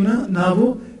ಜೀವನ ನಾವು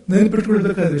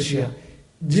ನೆನಪಿಟ್ಕೊಳ್ಬೇಕಾದ ವಿಷಯ.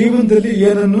 ಜೀವನದಲ್ಲಿ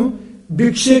ಏನನ್ನು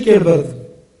ಭಿಕ್ಷೆ ಕೇಳಬಾರದು,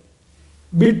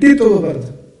 ಬಿಟ್ಟಿ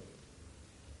ತಗೋಬಾರದು.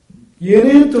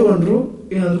 ಏನೇ ತಗೊಂಡ್ರು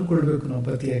ಏನಾದ್ರೂ ಕೊಡ್ಬೇಕು ನಾವು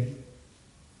ಪ್ರತಿಯಾಗಿ.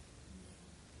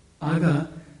 ಆಗ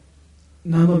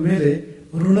ನಮ್ಮ ಮೇಲೆ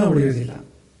ಋಣ ಉಳಿಯೋದಿಲ್ಲ,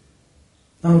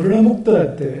 ನಾವು ಋಣ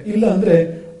ಮುಕ್ತರಾಗ್ತೇವೆ. ಇಲ್ಲ ಅಂದ್ರೆ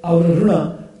ಅವರ ಋಣ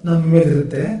ನಮ್ಮ ಮೇಲೆ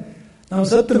ಇರುತ್ತೆ. ನಾವು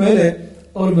ಸತ್ತ ಮೇಲೆ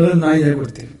ಅವ್ರ ಮೇಲೆ ನಾಯಿ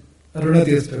ಆಗಿಬಿಡ್ತೀವಿ, ಋಣ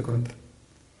ತೀರಿಸ್ಬೇಕು ಅಂತ.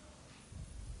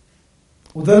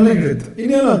 ಉದಾಹರಣೆ ಹೇಳಿದ್ದು,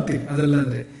 ಇನ್ನೇನು ಆಗ್ತೀವಿ ಅದೆಲ್ಲ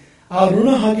ಅಂದ್ರೆ. ಆ ಋಣ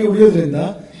ಹಾಕಿ ಉಳಿಯೋದ್ರಿಂದ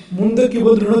ಮುಂದಕ್ಕೆ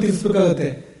ಬಂದು ಋಣ ತೀರಿಸ್ಬೇಕಾಗತ್ತೆ.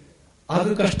 ಆಗ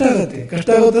ಕಷ್ಟ ಆಗತ್ತೆ, ಕಷ್ಟ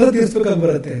ಆಗೋತರ ತೀರಿಸ್ಬೇಕಾಗಿ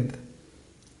ಬರುತ್ತೆ ಅಂತ.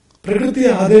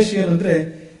 ಪ್ರಕೃತಿಯ ಆದೇಶ ಏನಂದ್ರೆ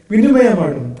ವಿನಿಮಯ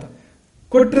ಮಾಡುವಂತ.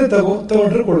 ಕೊಟ್ರೆ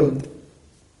ತಗೊಂಡ್ರೆ ಕೊಡುವಂತ,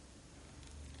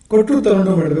 ಕೊಟ್ಟರು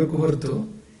ತಗೊಂಡು ಮಾಡಬೇಕು ಹೊರತು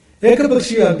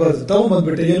ಏಕಪಕ್ಷೀಯ ಆಗ್ಬಾರ್ದು. ತಾವು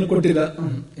ಬಂದ್ಬಿಟ್ಟೆ ಏನು ಕೊಟ್ಟಿಲ್ಲ,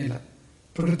 ಇಲ್ಲ.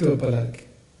 ಪ್ರಕೃತಿ ಒಪ್ಪಲ್ಲ ಅದಕ್ಕೆ,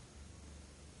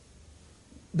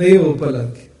 ದೈವ ಒಪ್ಪಲ್ಲ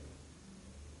ಅದಕ್ಕೆ.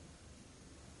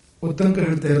 ಉತ್ತಂಕ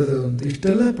ಹೇಳ್ತಾ ಇರೋದು ಅಂತ,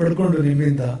 ಇಷ್ಟೆಲ್ಲ ಪಡ್ಕೊಂಡು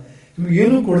ನಿಮ್ಮಿಂದ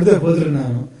ನಿಮ್ಗೇನು ಕೊಡದೆ ಹೋದ್ರೆ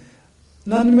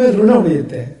ನನ್ನ ಮೇಲೆ ಋಣ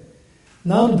ಉಳಿಯುತ್ತೆ.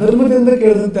 ನಾನು ಧರ್ಮದಿಂದ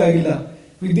ಕೇಳದಂತೆ ಆಗಿಲ್ಲ,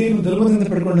 ವಿದ್ಯೆಯನ್ನು ಧರ್ಮದಿಂದ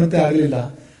ಪಡ್ಕೊಂಡಂತೆ ಆಗಲಿಲ್ಲ,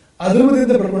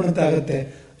 ಅಧರ್ಮದಿಂದ ಪಡ್ಕೊಂಡಂತೆ ಆಗತ್ತೆ.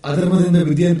 ಅಧರ್ಮದಿಂದ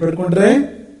ವಿದ್ಯೆಯನ್ನು ಪಡ್ಕೊಂಡ್ರೆ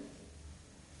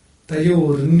ತಯೋ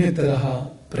ಋಣ್ಯ ತರಹ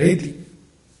ಪ್ರೈತಿ.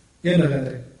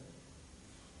 ಏನಾಗಂದ್ರೆ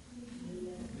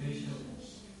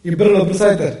ಇಬ್ಬರಲ್ಲೊಬ್ರು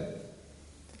ಸಾಯ್ತಾರೆ.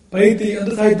 ಪ್ರೈತಿ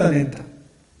ಅಂದ್ರೆ ಸಾಯ್ತಾನೆ ಅಂತ.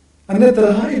 ಅನ್ಯ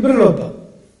ತರಹ ಇಬ್ಬರಲ್ಲೊಬ್ಬ,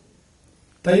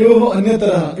 ತಯೋ ಅನ್ಯ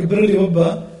ತರಹ ಇಬ್ಬರಲ್ಲಿ ಒಬ್ಬ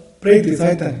ಪ್ರೈತಿ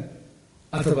ಸಾಯ್ತಾನೆ.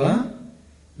 ಅಥವಾ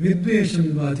ವಿದ್ವೇಷಂ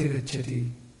ವಾತಿಗಚ್ಚತಿ,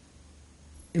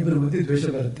 ಇಬ್ಬರ ಮಧ್ಯೆ ದ್ವೇಷ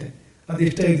ಬರುತ್ತೆ. ಅದು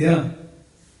ಇಷ್ಟ ಇದೆಯಾ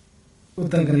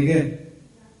ಉತ್ತಂಕನಿಗೆ?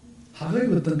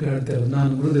 ಹಾಗಾಗಿ ಉತ್ತಂಕ ಹೇಳ್ತಾ ಇರೋದು,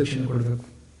 ನಾನು ಗುರುದಕ್ಷಿಣೆ ಕೊಡಬೇಕು.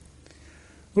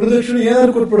 ಗುರುದಕ್ಷಿಣೆ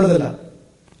ಏನಾದ್ರು ಕೊಟ್ಬಿಡೋದಲ್ಲ.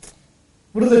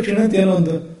 ಗುರುದಕ್ಷಿಣೆ ಅಂತ ಏನೋ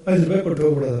ಒಂದು 5 ರೂಪಾಯಿ ಕೊಟ್ಟು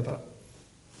ಹೋಗ್ಬಿಡೋದಪ್ಪ,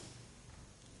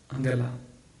 ಹಂಗಲ್ಲ.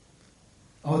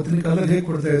 ಅವತ್ತಿನ ಕಾಲದಲ್ಲಿ ಹೇಗೆ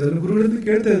ಕೊಡ್ತಾ ಇದ್ರು? ಗುರುಗಳಿಂದ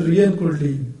ಕೇಳ್ತಾ ಇದ್ರು, ಏನ್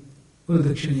ಕೊಡ್ಲಿ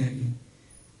ಗುರುದಕ್ಷಿಣೆಯಾಗಿ?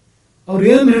 ಅವ್ರು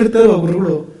ಏನ್ ಹೇಳ್ತಾರೋ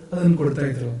ಗುರುಗಳು ಅದನ್ನು ಕೊಡ್ತಾ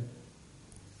ಇದ್ರು,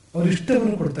 ಅವ್ರ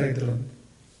ಇಷ್ಟವನ್ನು ಕೊಡ್ತಾ ಇದ್ರು.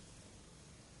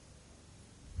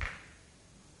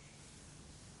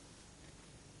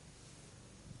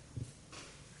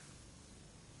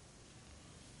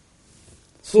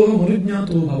 ಸೋಹಂ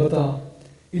ಅನುಜ್ಞಾತೋ ಭವತಾ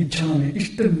ಇಚ್ಛಾಮಿ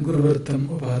ಇಷ್ಟಂ ಗುರುವರ್ಥಂ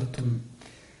ಉಪಾರ್ಥಂ.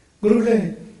 ಗುರುಗಳೇ,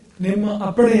 ನಿಮ್ಮ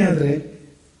ಅಪ್ಪಣೆಯಾದ್ರೆ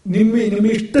ನಿಮ್ಮ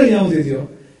ಇಷ್ಟ ಯಾವುದಿದೆಯೋ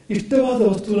ಇಷ್ಟವಾದ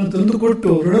ವಸ್ತುವನ್ನು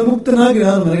ತಂದುಕೊಟ್ಟು ಋಣಮುಕ್ತನಾಗಿ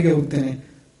ನಾನು ಮನೆಗೆ ಹೋಗ್ತೇನೆ,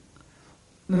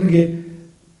 ನನಗೆ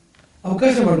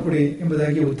ಅವಕಾಶ ಮಾಡಿಕೊಡಿ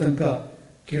ಎಂಬುದಾಗಿ ಉತ್ತಂಕ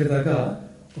ಕೇಳಿದಾಗ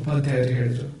ಉಪಾಧ್ಯಾಯರು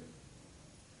ಹೇಳಿದರು,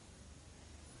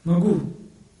 ಮಗು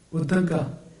ಉತ್ತಂಕ,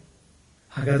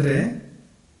 ಹಾಗಾದ್ರೆ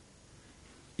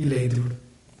ಇಲ್ಲೇ ಇದ್ದು ಬಿಡು.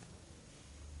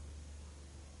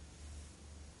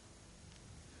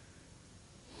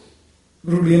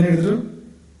 ಗುರುಗಳು ಏನ್ ಹೇಳಿದ್ರು?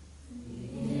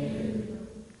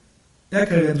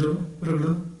 ಯಾಕೆ ಹೇಳಿದ್ರು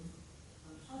ಗುರುಗಳು?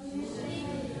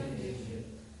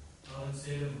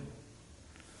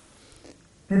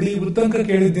 ನೋಡಿ, ಉತ್ತಂಕ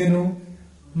ಕೇಳಿದ್ದೇನು,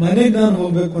 ಮನೆಗೆ ನಾನು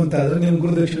ಹೋಗ್ಬೇಕು ಅಂತ ಆದ್ರೆ ನೀವು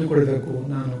ಗುರುದಕ್ಷಿಣೆ ಕೊಡಬೇಕು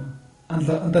ನಾನು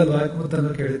ಅಂತಲ್ವಾ ಉತ್ತಂಕ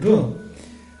ಕೇಳಿದ್ದು.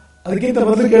 ಅದಕ್ಕಿಂತ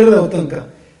ಮೊದಲು ಕೇಳಿದ ಉತ್ತಂಕ,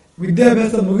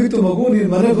 ವಿದ್ಯಾಭ್ಯಾಸ ಮುಗಿತು ಮಗು, ನೀನು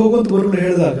ಮನೆಗೆ ಹೋಗುವಂತ ಗುರುಗಳು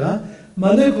ಹೇಳಿದಾಗ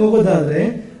ಮನೆಗೆ ಹೋಗೋದಾದ್ರೆ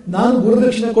ನಾನು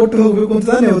ಗುರುದಕ್ಷಿಣೆ ಕೊಟ್ಟು ಹೋಗ್ಬೇಕು ಅಂತ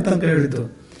ತಾನೇ ಉತ್ತಂಕ ಹೇಳಿದ್ದು.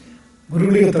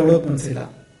 ಗುರುಗಳಿಗೆ ತಗೊಳ್ಳೋಕ್ ಮನಸ್ಸಿಲ್ಲ,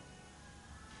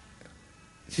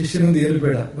 ಶಿಷ್ಯನಿಂದ ಏನು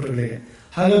ಬೇಡ ಗುರುಗಳಿಗೆ.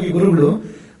 ಹಾಗಾಗಿ ಗುರುಗಳು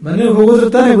ಮನೆಗೆ ಹೋಗೋದ್ರೆ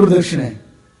ತಾನೇ ಗುರುದಕ್ಷಿಣೆ,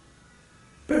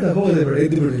 ಬೇಡ ಹೋಗೋದೇ ಬೇಡ,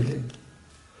 ಇದ್ದು ಬಿಡು ಇಲ್ಲಿ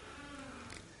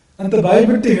ಅಂತ ಬಾಯಿ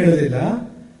ಬಿಟ್ಟು ಹೇಳೋದಿಲ್ಲ,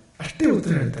 ಅಷ್ಟೇ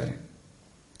ಉತ್ತರ ಹೇಳ್ತಾರೆ.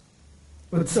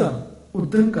 ವತ್ಸ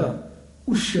ಉತ್ತಂಕ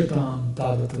ಉಷ್ಯತಾಂ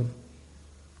ತಾವತು,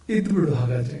 ಇದ್ದು ಬಿಡು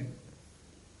ಹಾಗಾದ್ರೆ.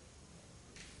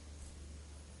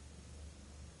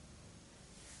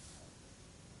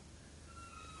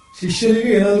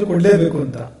 ಶಿಷ್ಯನಿಗೆ ಏನಾದ್ರೂ ಕೊಡ್ಲೇಬೇಕು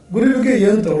ಅಂತ, ಗುರುವಿಗೆ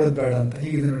ಏನು ತಗೊಳ್ಳೋದು ಬೇಡ ಅಂತ.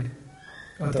 ಹೀಗಿದೆ ನೋಡಿ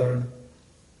ವಾತಾವರಣ.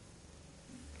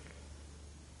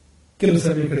 ಕೆಲವು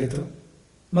ಸಮಯ ಕಳೀತು,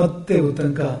 ಮತ್ತೆ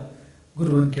ಉತ್ತಂಕ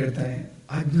ಗುರುವನ್ನು ಕೇಳ್ತಾನೆ,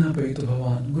 ಆಜ್ಞಾಪಯಿತು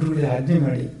ಭವಾನ್, ಗುರುಗಳೇ ಆಜ್ಞೆ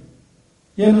ಮಾಡಿ.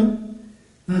 ಏನು,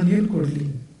 ನಾನೇನು ಕೊಡ್ಲಿ,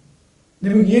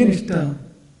 ನಿಮಗೇನು ಇಷ್ಟ,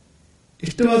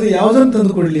 ಇಷ್ಟವಾದ ಯಾವುದನ್ನು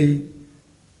ತಂದು ಕೊಡ್ಲಿ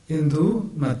ಎಂದು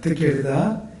ಮತ್ತೆ ಕೇಳಿದ.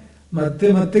 ಮತ್ತೆ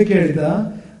ಮತ್ತೆ ಕೇಳಿದ,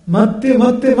 ಮತ್ತೆ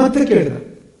ಮತ್ತೆ ಮತ್ತೆ ಕೇಳಿದ.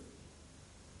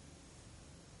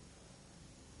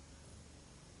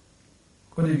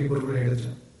 ಕೊನೆಗೆ ಗುರುಗಳು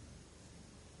ಹೇಳಿದ್ರು,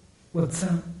 ವತ್ಸ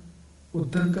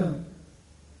ಉತ್ತಂಕ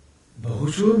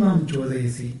ಬಹುಶೋ ಮಾಂ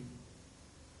ಚೋದಯಿಸಿ,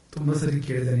 ತುಂಬಾ ಸರಿ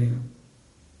ಕೇಳಿದೆ ನೀನು,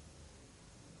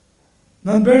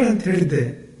 ನಾನು ಬೇಡ ಅಂತ ಹೇಳಿದ್ದೆ,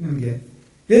 ನಿಮ್ಗೆ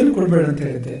ಏನು ಕೊಡ್ಬೇಡ ಅಂತ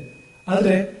ಹೇಳಿದ್ದೆ,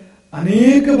 ಆದ್ರೆ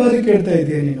ಅನೇಕ ಬಾರಿ ಕೇಳ್ತಾ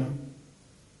ಇದೆಯಾ ನೀನು,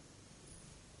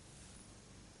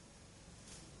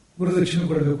 ಗುರುದಕ್ಷಿಣೆ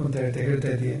ಕೊಡಬೇಕು ಅಂತ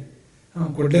ಹೇಳ್ತಾ ಇದೆಯಾ,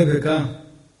 ಕೊಡ್ಲೇಬೇಕಾ,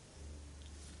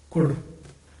 ಕೊಡು.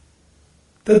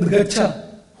 ತದ್ಗಚ್ಚ,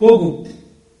 ಹೋಗು.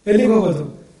 ಎಲ್ಲಿಗೆ ಹೋಗೋದು?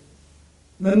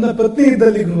 ನನ್ನ ಪತ್ನಿ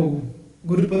ಇದ್ದಲ್ಲಿಗೆ ಹೋಗು,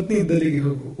 ಗುರುಪತ್ನಿ ಇದ್ದಲ್ಲಿಗೆ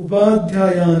ಹೋಗು.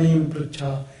 ಉಪಾಧ್ಯಾಯಾನಿ ಪೃಚ್ಛ,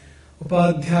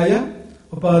 ಉಪಾಧ್ಯಾಯ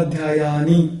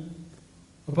ಉಪಾಧ್ಯಾಯಾನಿ,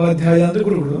 ಉಪಾಧ್ಯಾಯ ಅಂದ್ರೆ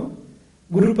ಗುರುಗಳು,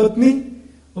 ಗುರುಪತ್ನಿ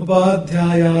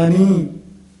ಉಪಾಧ್ಯಾಯಾನಿ,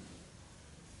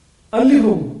 ಅಲ್ಲಿ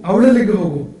ಹೋಗು, ಅವಳಲ್ಲಿಗೆ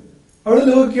ಹೋಗು.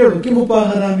 ಅವಳಲ್ಲಿ ಹೋಗಿ ಕೇಳು, ಕಿಮ್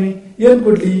ಉಪಾಹರಾಮಿ, ಏನ್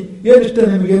ಕೊಡ್ಲಿ, ಏನ್ ಇಷ್ಟ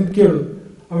ನಿಮಗೆ ಅಂತ ಕೇಳು.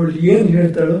 ಅವಳು ಏನ್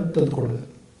ಹೇಳ್ತಾಳೋ ತಂದುಕೊಡೋದು.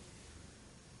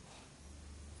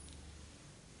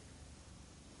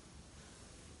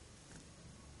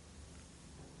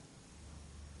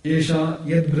 ಏಷ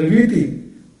ಯದ್ ಬ್ರವೀತಿ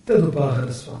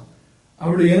ತದುಪಾಹರಸ್ವ,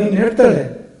 ಅವಳು ಏನನ್ನು ಹೇಳ್ತಾಳೆ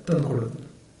ತಂದುಕೊಡೋದು.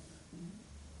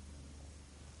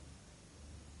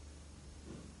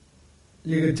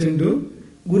 ಈಗ ಚೆಂಡು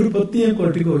ಗುರುಪತ್ನಿಯ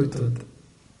ಕೊಟ್ಟಿಗೆ ಹೋಯ್ತು ಅಂತ.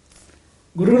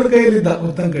 ಗುರುಗಳ ಕೈಯಲ್ಲಿದ್ದ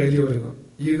ಉತ್ತಂಕ ಇಲ್ಲಿವರೆಗೂ,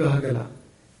 ಈಗ ಹಾಗಲ್ಲ,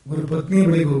 ಗುರುಪತ್ನಿ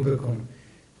ಬಳಿಗೆ ಹೋಗ್ಬೇಕು ಅವನು.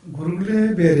 ಗುರುಗಳೇ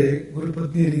ಬೇರೆ,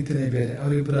 ಗುರುಪತ್ನಿಯ ರೀತಿನೇ ಬೇರೆ,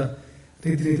 ಅವರಿಬ್ಬರ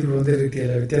ರೀತಿಗಳು ಒಂದೇ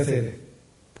ರೀತಿಯಲ್ಲ, ವ್ಯತ್ಯಾಸ ಇದೆ.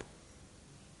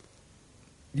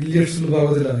 ಇಲ್ಲಿ ಎಷ್ಟು ಸುಲಭ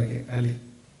ಆಗೋದಿಲ್ಲ ನನಗೆ. ಅಲ್ಲಿ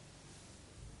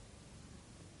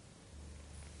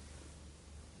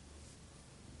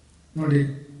ನೋಡಿ,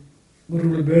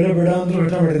 ಗುರುಗಳು ಬೇಡ ಬೇಡ ಅಂದ್ರೂ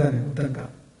ಹಠ ಮಾಡಿದ್ದಾನೆ ಉತ್ತಂಕ,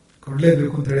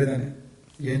 ಕೊಡ್ಲೇಬೇಕು ಅಂತ ಹೇಳಿದಾನೆ.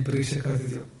 ಏನ್ ಪರೀಕ್ಷೆ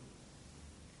ಕಾದಿದ್ಯೋ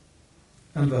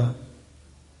ಅಲ್ವಾ,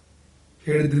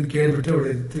 ಹೇಳಿದ್ದನ್ನು ಕೇಳಿಬಿಟ್ರೆ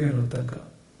ಒಳ್ಳೇದಿತ್ತು ಏನು ಉತ್ತಂಕ.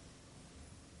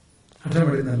 ಹಠ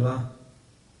ಮಾಡಿದ್ನಲ್ವಾ,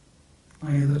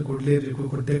 ಏನಾದ್ರೂ ಕೊಡ್ಲೇಬೇಕು,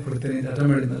 ಕೊಡ್ತೇನೆ ಅಂತ ಹಠ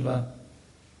ಮಾಡಿದ್ನಲ್ವಾ,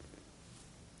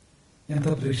 ಎಂಥ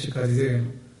ಪರೀಕ್ಷೆ ಕಾದಿದೆಯೋ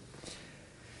ಏನು.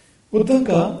 ಉತ್ತಂಕ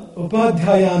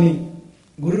ಉಪಾಧ್ಯಾಯಾನಿ,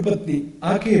 ಗುರುಪತ್ನಿ,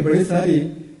 ಆಕೆಯ ಬಳಿ ಸಾರಿ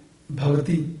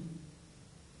ಭವತಿ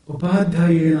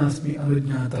ಉಪಾಧ್ಯಾಯೇನಾಸ್ಮಿ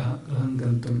ಅನುಜ್ಞಾತಃ ಗೃಹಂ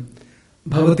ಗಂತುಂ.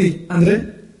 ಭವತಿ ಅಂದ್ರೆ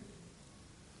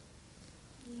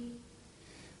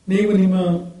ನೀವು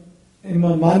ನಿಮ್ಮ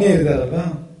ಮಾನ್ಯರಿದ್ದಾರಲ್ವಾ,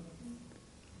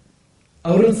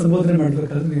 ಅವರನ್ನು ಸಂಬೋಧನೆ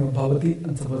ಮಾಡ್ಬೇಕಾದ್ರೆ ನೀವು ಭವತಿ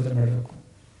ಅಂತ ಸಂಬೋಧನೆ ಮಾಡಬೇಕು.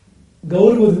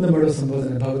 ಗೌರವದಿಂದ ಮಾಡುವ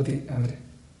ಸಂಬೋಧನೆ ಭವತಿ ಅಂದ್ರೆ.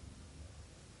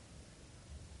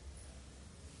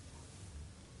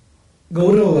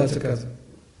 ಗೌರವವಾಚಕ ಅದು.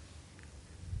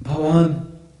 ಭವಾನ್,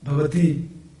 ಭವತಿ,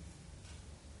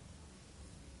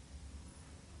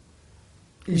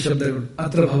 ಈ ಶಬ್ದಗಳು,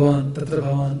 ಅತ್ರ ಭವಾನ್, ತತ್ರ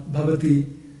ಭವಾನ್, ಭವತಿ,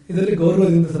 ಇದರಲ್ಲಿ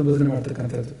ಗೌರವದಿಂದ ಸಂಬೋಧನೆ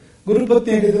ಮಾಡ್ತಕ್ಕಂಥದ್ದು.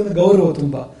 ಗುರುಪತ್ನಿ ಆಗಿದ್ದರಿಂದ ಗೌರವ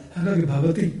ತುಂಬಾ, ಹಾಗಾಗಿ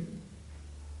ಭವತಿ.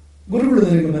 ಗುರುಗಳು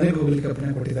ನನಗೆ ಮನೆಗೆ ಹೋಗ್ಲಿಕ್ಕೆ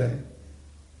ಅಪ್ಪಣೆ ಕೊಟ್ಟಿದ್ದಾರೆ,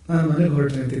 ನಾನು ಮನೆಗೆ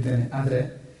ಹೊರಟು ನಿಂತಿದ್ದೇನೆ. ಆದರೆ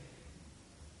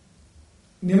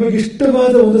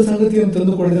ನಿಮಗಿಷ್ಟವಾದ ಒಂದು ಸಂಗತಿಯನ್ನು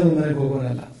ತಂದು ಕೊಡಿದ್ರೆ ನಾನು ಮನೆಗೆ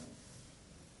ಹೋಗೋನಲ್ಲ.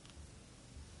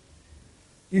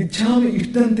 ಇಚ್ಛಾಮಿ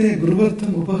ಇಷ್ಟಂತೆ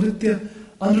ಗುರುವರ್ಥಂ ಉಪಹೃತ್ಯ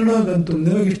ಅನೃಣಾಗಂತು.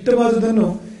 ನಿಮಗಿಷ್ಟವಾದದನ್ನು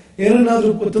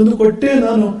ಏನನ್ನಾದ್ರೂ ತಂದು ಕೊಟ್ಟೇ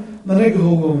ನಾನು ಮನೆಗೆ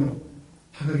ಹೋಗುವವನು.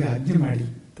 ಹಾಗಾಗಿ ಆಜ್ಞೆ ಮಾಡಿ.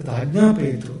 ತದ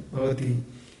ಆಜ್ಞಾಪಯಿತು ಭವತಿ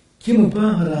ಕಿಂ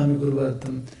ಉಪಾಹರಾಮಿ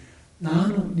ಗುರುವರ್ಥಂ.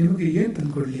 ನಾನು ನಿಮಗೆ ಏನು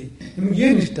ತಂದುಕೊಡ್ಲಿ,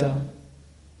 ನಿಮಗೇನು ಇಷ್ಟ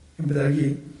ಎಂಬುದಾಗಿ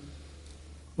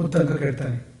ಉತ್ತಂಕ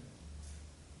ಕೇಳ್ತಾನೆ.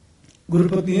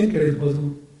 ಗುರುಪತ್ನಿ ಏನ್ ಕೇಳಿರ್ಬೋದು?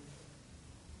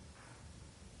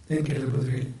 ಏನ್ ಕೇಳಿರ್ಬೋದು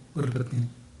ಹೇಳಿ ಗುರುಪತ್ನಿ?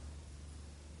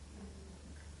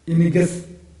 ಇನ್ನು ಗೆಸ್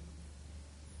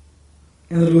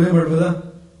ಏನಾದ್ರು ಊಹೆ ಮಾಡ್ಬೋದಾ?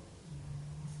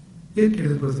 ಏನ್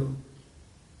ಕೇಳಿರ್ಬೋದು?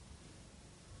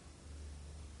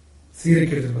 ಸೀರೆ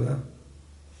ಕೇಳಿರ್ಬೋದಾ?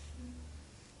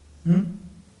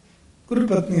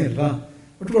 ಗುರುಪತ್ನಿ ಅಲ್ವಾ,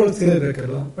 ಉಟ್ಕೊಳ್ಳೋಕೆ ಸೀರೆ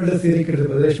ಬೇಕಲ್ವಾ? ಒಳ್ಳೆ ಸೀರೆ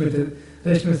ಕೇಳಿರ್ಬೋದು.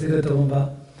 ರೇಷ್ಮೆ ಸೀರೆ ತಗೊಂಬ,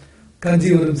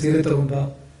 ಕಾಂಜೀವರಂ ಸೀರೆ ತಗೊಂಬ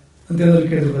ಅಂತ ಏನಾದ್ರು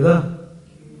ಕೇಳಿರ್ಬೋದಾ?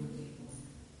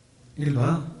 ಇಲ್ವಾ?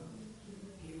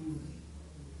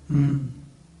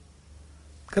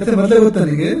 ಕತೆ ಮೊದಲೇ ಗೊತ್ತಾ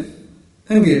ನಿಮಗೆ?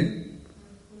 ಹೆಂಗೆ?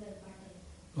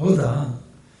 ಹೌದಾ?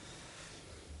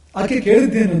 ಆಕೆ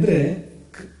ಕೇಳಿದ್ದೇನು ಅಂದ್ರೆ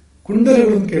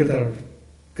ಕುಂಡಲಗಳನ್ನು ಕೇಳ್ತಾಳೆ ಅವಳು.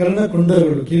 ಕರ್ಣ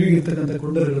ಕುಂಡಲಗಳು, ಕಿವಿಗಿರ್ತಕ್ಕಂಥ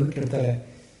ಕುಂಡಲಗಳನ್ನು ಕೇಳ್ತಾಳೆ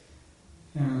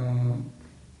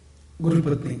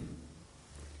ಗುರುಪತ್ನಿ.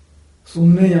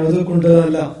 ಸುಮ್ಮನೆ ಯಾವುದೋ ಕುಂಡಲ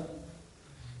ಅಲ್ಲ,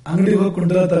 ಅಂಗಡಿಗೆ ಹೋಗಿ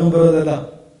ಕುಂಡಲ ತಗೊಂಡ್ಬರೋದಲ್ಲ,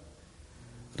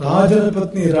 ರಾಜನ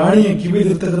ಪತ್ನಿ ರಾಣಿಯ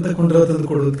ಕಿವಿಲಿರ್ತಕ್ಕಂಥ ಕುಂಡಲ ತಂದು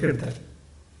ಕೊಡೋದು ಕೇಳ್ತಾರೆ.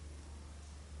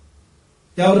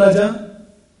 ಯಾವ ರಾಜ?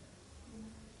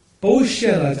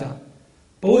 ಪೌಷ್ಯ ರಾಜ.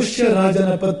 ಪೌಷ್ಯ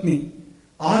ರಾಜನ ಪತ್ನಿ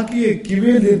ಆಕೆಯ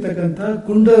ಕಿವಿಯಲ್ಲಿರ್ತಕ್ಕಂಥ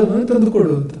ಕುಂಡಲವನ್ನು ತಂದು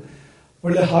ಕೊಡುವಂತ.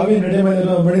 ಒಳ್ಳೆ ಹಾವಿ ನಡೆ ಮೇಲೆ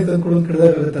ಮಣಿ ತಂದು ಕೊಡೋದು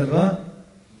ಕೇಳಿದಾಗತ್ತಲ್ವಾ?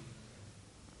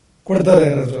 ಕೊಡ್ತಾರೆ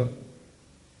ಯಾರಾದ್ರು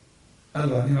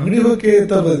ಅಲ್ವಾ? ನೀವು ಅಂಗಡಿ ಹೋಗಿ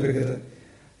ತಗೋಬೇಕಾದ್ರೆ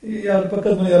ಯಾರು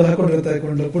ಪಕ್ಕದ ಮನೆ ಯಾರು ಹಾಕೊಂಡಿರ್ತಾರೆ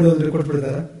ಕೊಡೋದ್ರೆ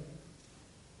ಕೊಟ್ಬಿಡ್ತಾರ?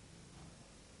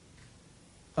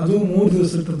 ಅದು 3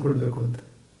 ದಿವಸ ತಂದು ಕೊಡ್ಬೇಕು ಅಂತ.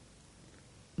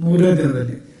 3ನೇ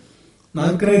ದಿನದಲ್ಲಿ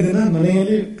 4ನೇ ದಿನ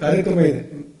ಮನೆಯಲ್ಲಿ ಕಾರ್ಯಕ್ರಮ ಇದೆ,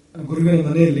 ಗುರುವಿನ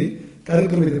ಮನೆಯಲ್ಲಿ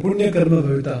ಕಾರ್ಯಕ್ರಮ ಇದೆ. ಪುಣ್ಯ ಕರ್ಮ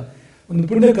ಭವಿತ, ಒಂದು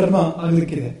ಪುಣ್ಯ ಕರ್ಮ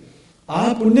ಆಗ್ಲಿಕ್ಕಿದೆ. ಆ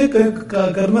ಪುಣ್ಯ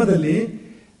ಕರ್ಮದಲ್ಲಿ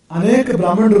ಅನೇಕ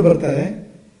ಬ್ರಾಹ್ಮಣರು ಬರ್ತಾರೆ,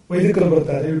 ವೈದಿಕರು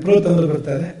ಬರ್ತಾರೆ, ವಿಪ್ರೋತ್ತಮರು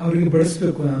ಬರ್ತಾರೆ. ಅವರಿಗೆ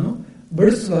ಬಡಿಸ್ಬೇಕು. ನಾನು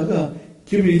ಬಡಿಸುವಾಗ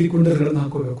ಕಿವಿಯಲ್ಲಿ ಕುಂಡಲಗಳನ್ನು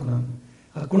ಹಾಕೋಬೇಕು. ನಾನು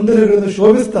ಆ ಕುಂಡಲಗಳನ್ನು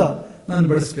ಶೋಭಿಸ್ತಾ ನಾನು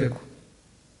ಬಡಿಸ್ಬೇಕು.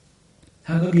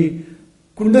 ಹಾಗಾಗಿ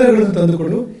ಕುಂಡಲಗಳನ್ನು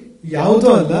ತಂದುಕೊಡು. ಯಾವುದೋ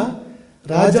ಅಲ್ಲ,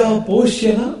 ರಾಜ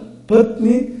ಪೌಷ್ಯನ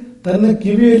ಪತ್ನಿ ತನ್ನ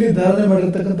ಕಿವಿಯಲ್ಲಿ ಧಾರಣೆ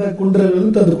ಮಾಡಿರ್ತಕ್ಕಂಥ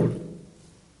ಕುಂಡಲಗಳನ್ನು ತಂದುಕೊಡು.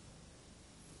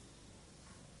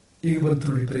 ಈಗ ಬಂತು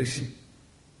ನೋಡಿ ಪರೀಕ್ಷೆ.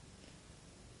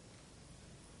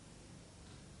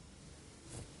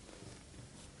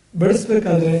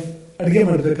 ಬಡಿಸ್ಬೇಕಾದ್ರೆ, ಅಡಿಗೆ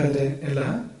ಮಾಡಬೇಕಾದ್ರೆ ಎಲ್ಲ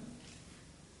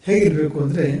ಹೇಗಿರ್ಬೇಕು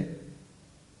ಅಂದ್ರೆ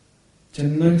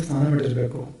ಚೆನ್ನಾಗಿ ಸ್ನಾನ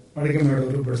ಮಾಡಿರ್ಬೇಕು. ಅಡಿಗೆ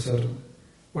ಮಾಡೋರು ಬಡಿಸೋರು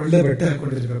ಒಳ್ಳೆ ಬಟ್ಟೆ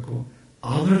ಹಾಕೊಂಡಿರ್ಬೇಕು,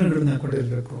 ಆಭರಣಗಳನ್ನ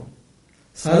ಹಾಕೊಂಡಿರ್ಬೇಕು,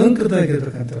 ಸಾಲಂಕೃತ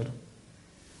ಆಗಿರ್ಬೇಕಂತವ್ರು.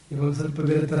 ಇವಾಗ ಸ್ವಲ್ಪ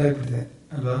ಬೇರೆ ತರ ಆಗ್ಬಿಟ್ಟಿದೆ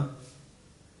ಅಲ್ವಾ?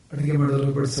 ಅಡಿಗೆ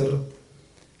ಮಾಡೋರು ಬಡಿಸೋರು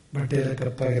ಬಟ್ಟೆ ಎಲ್ಲ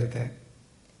ಕಪ್ಪಾಗಿರುತ್ತೆ,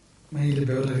 ಮೈಯಲ್ಲಿ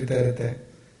ಬೆವರು ಹರಿತಾ ಇರುತ್ತೆ,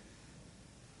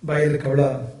 ಬಾಯಲ್ಲಿ ಕವಳ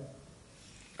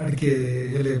ಅಡಿಕೆ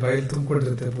ಎಲೆ ಬಾಯಲ್ಲಿ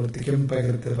ತುಂಬಿಕೊಂಡಿರುತ್ತೆ, ಪೂರ್ತಿ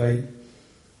ಕೆಂಪಾಗಿರುತ್ತೆ ಬಾಯಿ.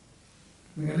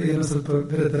 ಏನೋ ಸ್ವಲ್ಪ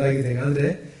ಬೇರೆ ತರ ಆಗಿದೆ. ಆದ್ರೆ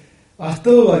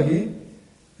ವಾಸ್ತವವಾಗಿ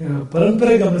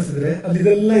ಪರಂಪರೆ ಗಮನಿಸಿದ್ರೆ ಅಲ್ಲಿ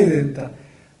ಇದೆಲ್ಲ ಇದೆ ಅಂತ.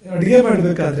 ಅಡಿಗೆ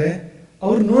ಮಾಡ್ಬೇಕಾದ್ರೆ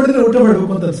ಅವ್ರು ನೋಡಿದ್ರೆ ಊಟ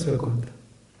ಮಾಡ್ಬೇಕು ಅಂತ ಅನ್ಸ್ಬೇಕು ಅಂತ,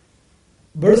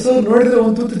 ಬಡಿಸೋರು ನೋಡಿದ್ರೆ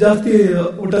ಒಂದು ತುತ್ತು ಜಾಸ್ತಿ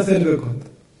ಊಟ ಸೇರ್ಬೇಕು ಅಂತ.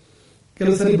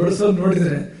 ಕೆಲವು ಸರಿ ಬಡಿಸೋರು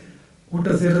ನೋಡಿದ್ರೆ ಊಟ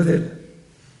ಸೇರೋದೇ ಇಲ್ಲ.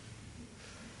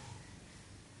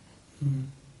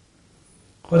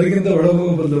 ಹೊರಗಿಂದ ಒಳಗೆ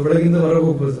ಹೋಗ್ಬೋದು, ಒಳಗಿಂದ ಹೊರಗೆ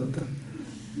ಹೋಗ್ಬೋದು ಅಂತ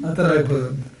ಆತರ ಆಗ್ಬೋದು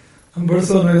ಅಂತ.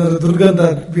 ಬಡಿಸೋನು ಏನಾದ್ರು ದುರ್ಗಂಧ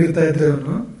ಬೀರ್ತಾ ಇದ್ರೆ,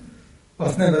 ಅವನು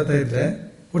ವಾಸನೆ ಬರ್ತಾ ಇದ್ರೆ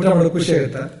ಊಟ ಮಾಡೋದು ಖುಷಿ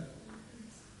ಆಗುತ್ತಾ?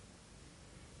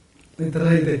 ಈ ತರ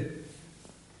ಇದೆ.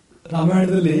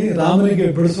 ರಾಮಾಯಣದಲ್ಲಿ ರಾಮನಿಗೆ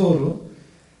ಬಡಿಸೋರು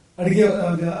ಅಡಿಗೆ,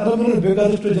 ಅರಮನೆಯಲ್ಲಿ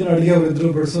ಬೇಕಾದಷ್ಟು ಜನ ಅಡಿಗೆ ಅವರಿದ್ರು,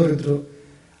 ಬಡಿಸೋರಿದ್ರು.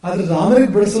 ಆದ್ರೆ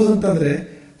ರಾಮನಿಗೆ ಬಡಿಸೋದಂತಂದ್ರೆ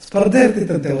ಸ್ಪರ್ಧೆ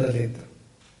ಇರ್ತಿತ್ತಂತೆ ಅವರಲ್ಲಿ ಅಂತ.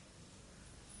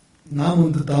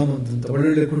 ನಾಮೊಂದು ತಾಮೊಂದು ಅಂತ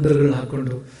ಒಳ್ಳೊಳ್ಳೆ ಕುಂಡಲಗಳನ್ನ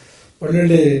ಹಾಕೊಂಡು,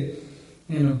 ಒಳ್ಳೊಳ್ಳೆ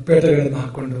ಪೇಟಗಳನ್ನ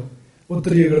ಹಾಕೊಂಡು,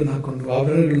 ಉತ್ತರೀಯಗಳನ್ನ ಹಾಕೊಂಡು,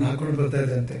 ಆಭರಣಗಳನ್ನ ಹಾಕೊಂಡು ಬರ್ತಾ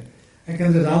ಇದ್ದಂತೆ.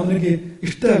 ಯಾಕಂದ್ರೆ ರಾಮನಿಗೆ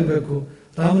ಇಷ್ಟ ಆಗ್ಬೇಕು,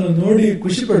 ರಾಮನ ನೋಡಿ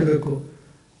ಖುಷಿ ಪಡ್ಬೇಕು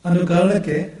ಅನ್ನೋ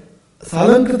ಕಾರಣಕ್ಕೆ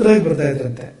ಸಾಲಂಕೃತರಾಗಿ ಬರ್ತಾ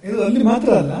ಇದ್ರಂತೆ. ಇದು ಅಲ್ಲಿ ಮಾತ್ರ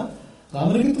ಅಲ್ಲ,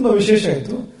 ರಾಮನಿಗೆ ತುಂಬಾ ವಿಶೇಷ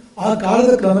ಆಯಿತು. ಆ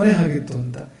ಕಾಲದ ಕ್ರಮನೇ ಹಾಗಿತ್ತು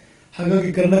ಅಂತ. ಹಾಗಾಗಿ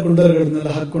ಕರ್ಣ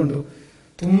ಕುಂಡಲಗಳನ್ನೆಲ್ಲ ಹಾಕೊಂಡು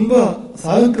ತುಂಬಾ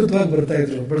ಸಾಲಂಕೃತವಾಗಿ ಬರ್ತಾ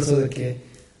ಇದ್ರು ಬಡಿಸೋದಕ್ಕೆ.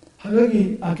 ಹಾಗಾಗಿ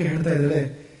ಆಕೆ ಹೇಳ್ತಾ ಇದ್ದಾಳೆ,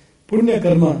 ಪುಣ್ಯ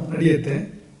ಕರ್ಮ ನಡೆಯುತ್ತೆ,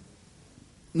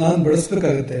 ನಾನು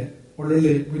ಬಡಿಸ್ಬೇಕಾಗತ್ತೆ,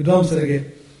 ಒಳ್ಳೊಳ್ಳೆ ವಿದ್ವಾಂಸರಿಗೆ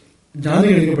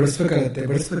ಜ್ಞಾನಿಗಳಿಗೆ ಬಡಿಸ್ಬೇಕಾಗತ್ತೆ.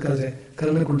 ಬಡಿಸ್ಬೇಕಾದ್ರೆ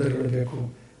ಕರ್ಣಕುಂಡಲಗಳು ಬೇಕು,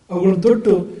 ಅವುಗಳನ್ನು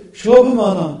ತೊಟ್ಟು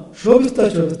ಶೋಭಿಸ್ತಾ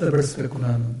ಬಡಿಸ್ಬೇಕು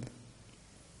ನಾನು.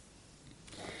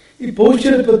 ಈ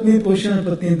ಪೌಷ್ಯನ ಪತ್ನಿ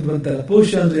ಅಂತ ಬಂತಲ್ಲ,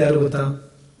 ಪೌಷ್ಯ ಅಂದ್ರೆ ಯಾರು ಗೊತ್ತಾ?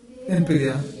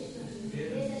 ನೆನಪಿದೆಯಾ?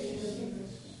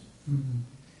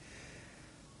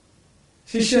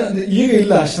 ಶಿಷ್ಯ ಅಂದ್ರೆ ಈಗ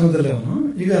ಇಲ್ಲ ಆಶ್ರಮದಲ್ಲಿ, ಅವನು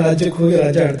ಈಗ ರಾಜ್ಯಕ್ಕೆ ಹೋಗಿ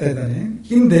ರಾಜ್ಯ ಆಡ್ತಾ ಇದ್ದಾನೆ.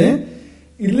 ಹಿಂದೆ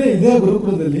ಇದೇ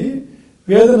ಗುರುಕುಲದಲ್ಲಿ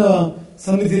ವೇದನ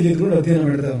ಸನ್ನಿಧಿಯಲ್ಲಿ ಇದ್ಕೊಂಡು ಅಧ್ಯಯನ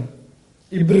ಮಾಡಿದವನು.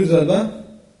 ಇಬ್ರು ಇದ್ರಲ್ವಾ,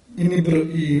 ಇನ್ನಿಬ್ರು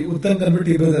ಈ ಉತ್ತಂಕನ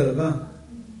ಬಿಟ್ಟು ಇಬ್ರು ಇದಾರಲ್ವಾ,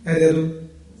 ಯಾರ್ಯಾರು?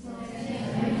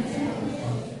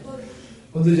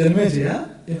 ಒಂದು ಜನ್ಮೇಜಯ,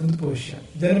 ಇನ್ನೊಂದು ಪೌಷ್ಯ.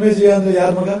 ಜನ್ಮೇಜಯ ಅಂದ್ರೆ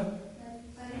ಯಾರ ಮಗ?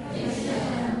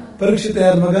 ಪರೀಕ್ಷಿತ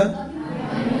ಯಾರ ಮಗ?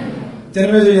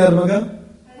 ಜನ್ಮೇಜಯ ಯಾರ ಮಗ?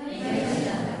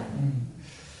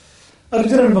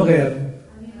 ಅರ್ಜುನನ ಮಗ ಯಾರು?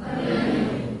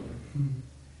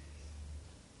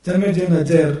 ಜನ್ಮೇಜಯನ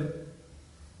ಅಜ್ಜ ಯಾರು?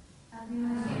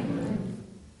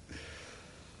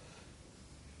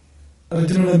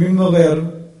 ಅರ್ಜುನನ ಮೊಮ್ಮಗ ಯಾರು?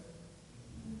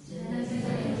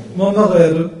 ಮೊಮ್ಮಗ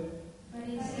ಯಾರು?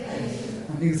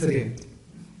 ಈಗ ಸರಿ,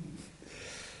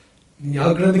 ಯಾವ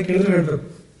ಕಡೆಯಿಂದ ಕೇಳಿದ್ರು ಹೇಳ್ಬೇಕು,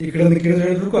 ಈ ಕಡೆಯಿಂದ ಕೇಳಿದ್ರು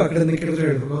ಹೇಳ್ಬೇಕು, ಆ ಕಡೆಯಿಂದ ಕೇಳಿದ್ರು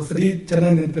ಹೇಳ್ಬೇಕು, ಸರಿ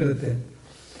ಚೆನ್ನಾಗಿ ನೆನಪಿರುತ್ತೆ.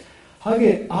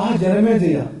 ಹಾಗೆ ಆ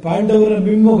ಜನಮೇಜಯ, ಪಾಂಡವರ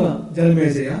ಮೊಮ್ಮಗ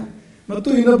ಜನಮೇಜಯ ಮತ್ತು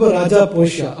ಇನ್ನೊಬ್ಬ ರಾಜ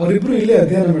ಪೌಷ್ಯ, ಅವರಿಬ್ರು ಇಲ್ಲೇ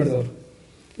ಅಧ್ಯಯನ ಮಾಡಿದವರು.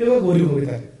 ಇವಾಗ ಊರಿಗೆ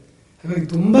ಹೋಗಿದ್ದಾರೆ. ಹಾಗಾಗಿ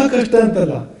ತುಂಬಾ ಕಷ್ಟ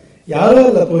ಅಂತಲ್ಲ, ಯಾರೋ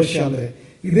ಅಲ್ಲ ಪೌಷ್ಯ ಅಂದ್ರೆ,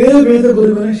 ಇದೇ ವೇದ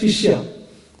ಗುರುವಿನ ಶಿಷ್ಯ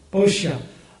ಪೌಷ್ಯ.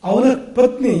 ಅವನ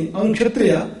ಪತ್ನಿ, ಅವನ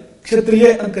ಕ್ಷತ್ರಿಯೆ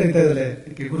ಅಂತ ಕರೀತಾ ಇದ್ದಾರೆ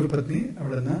ಗುರು ಪತ್ನಿ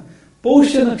ಅವಳನ್ನ.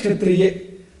 ಪೌಷ್ಯನ ಕ್ಷತ್ರಿಯೆ,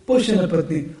 ಪೌಷ್ಯನ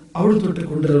ಪತ್ನಿ, ಅವಳು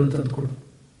ತೊಟ್ಟುಕೊಂಡಿರೋನು ತಂದುಕೊಡು.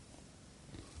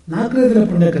 4ನೇ ದಿನ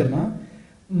ಪುಣ್ಯಕರ್ಮ,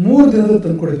 3 ದಿನದ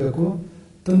ತಂದುಕೊಡ್ಬೇಕು.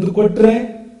 ತಂದು ಕೊಟ್ರೆ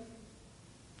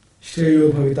ಶ್ರೇಯೋ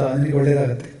ಭವಿತ, ನನಗೆ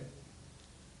ಒಳ್ಳೇದಾಗತ್ತೆ.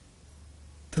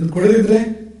 ತಂದು ಕೊಡದಿದ್ರೆ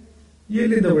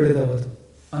ಎಲ್ಲಿಂದ ಒಳ್ಳೇದಾಗೋದು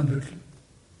ಅಂದ್ಬಿಟ್ಲು.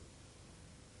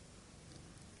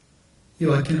 ಈ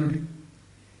ವಾಕ್ಯ ನೋಡಿ,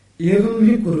 ಏವಂ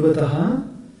ಹಿ ಕುರ್ವತಃ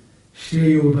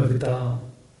ಶ್ರೇಯೋ ಭವಿತ.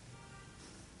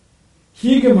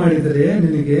 ಹೀಗೆ ಮಾಡಿದರೆ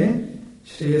ನಿನಗೆ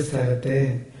ಶ್ರೇಯಸ್ಸಾಗತ್ತೆ.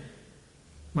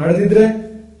 ಮಾಡದಿದ್ರೆ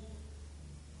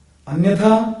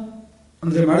ಅನ್ಯಥಾ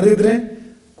ಅಂದ್ರೆ ಮಾಡದಿದ್ರೆ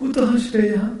ಕುತಃ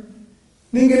ಶ್ರೇಯ,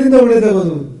 ನಿಂಗೆ ಎಲ್ಲಿಂದ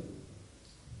ಒಳ್ಳೇದಾಗೋದು?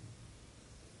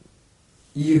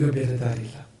 ಈಗ ಬೇರೆ ದಾರಿ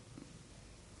ಇಲ್ಲ.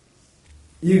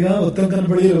 ಈಗ ಉತ್ತಂಕನ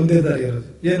ಬಳಿಯಲ್ಲಿ ಒಂದೇ ದಾರಿ ಇರೋದು.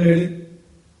 ಏನು ಹೇಳಿ?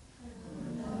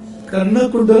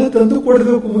 ಕರ್ಣಕುಂಡಲ ತಂದು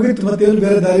ಕೊಡಬೇಕು, ಮುಗಿತು. ಮತ್ತೇನು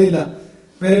ಬೇರೆ ದಾರಿ ಇಲ್ಲ,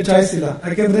 ಬೇರೆ ಚಾಯ್ಸ್ ಇಲ್ಲ.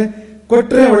 ಯಾಕೆಂದ್ರೆ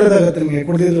ಕೊಟ್ರೆ ಒಳ್ಳೇದಾಗತ್ತೆ ನಿಮಗೆ,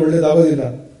 ಕೊಡದಿದ್ರೆ ಒಳ್ಳೇದಾಗೋದಿಲ್ಲ.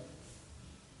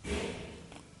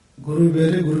 ಗುರು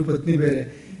ಬೇರೆ, ಗುರು ಪತ್ನಿ ಬೇರೆ.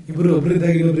 ಇಬ್ರು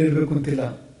ಒಬ್ಬರಿದ್ದಾಗ ಇನ್ನೊಬ್ರು ಇರ್ಬೇಕು ಅಂತಿಲ್ಲ.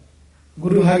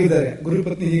 ಗುರು ಹಾಗಿದ್ದಾರೆ, ಗುರು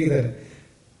ಪತ್ನಿ ಹೀಗಿದ್ದಾರೆ.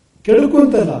 ಕೆಡಕು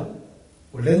ಅಂತಲ್ಲ,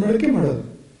 ಒಳ್ಳೇದ್ ಮಾಡೋಕೆ ಮಾಡೋದು,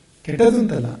 ಕೆಟ್ಟದ್ದು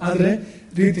ಅಂತಲ್ಲ. ಆದ್ರೆ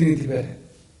ರೀತಿ ನೀತಿ ಬೇರೆ.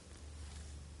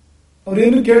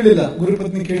 ಅವ್ರೇನು ಕೇಳಲಿಲ್ಲ, ಗುರು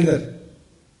ಪತ್ನಿ ಕೇಳಿದ್ದಾರೆ.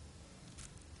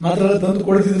 ಮಾತ್ರ ತಂದು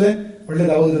ಕೊಡ್ತಿದ್ರೆ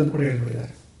ಒಳ್ಳೇದಾಗೋದಿಲ್ಲ ಅಂತ ಕೂಡ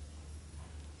ಹೇಳ್ಬಿಟ್ಟಿದ್ದಾರೆ.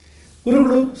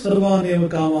 ಗುರುಗಳು ಸರ್ವಾನೇವ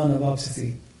ಕಾಮಾನ ವಾಪ್ಸಿಸಿ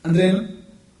ಅಂದ್ರೆ ಏನು?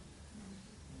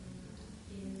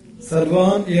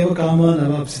 ಸರ್ವಾನ್ ಏವ ಕಾಮಾನ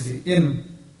ವಾಪ್ಸಿಸಿ ಏನು?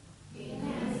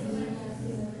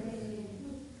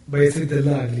 ಬಯಸಿದ್ದೆಲ್ಲ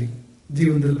ಆಗ್ಲಿ,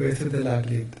 ಜೀವನದಲ್ಲಿ ಬಯಸಿದ್ದೆಲ್ಲ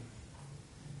ಆಗ್ಲಿ ಅಂತ.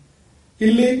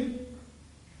 ಇಲ್ಲಿ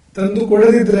ತಂದು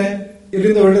ಕೊಡದಿದ್ರೆ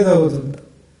ಇಲ್ಲಿಂದ ಒಳ್ಳೇದಾಗೋದು ಅಂತ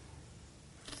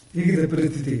ಹೀಗಿದೆ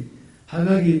ಪರಿಸ್ಥಿತಿ.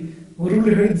 ಹಾಗಾಗಿ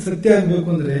ಗುರುಗಳು ಹೇಳಿದ ಸತ್ಯ ಆಗ್ಬೇಕು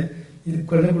ಅಂದ್ರೆ ಇದು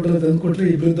ಕರ್ಣಕುಂಡಲ ತಂದು ಕೊಟ್ರೆ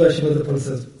ಇಬ್ಬರದ್ದು ಆಶೀರ್ವಾದ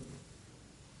ಫಲಿಸೋದು.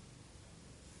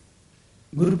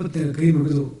 ಗುರುಪತ್ನಿಯ ಕೈ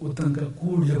ಮುಗಿದು ಉತ್ತಂಕ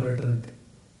ಕೂಡ್ಲೆ ಹೊರಟದಂತೆ.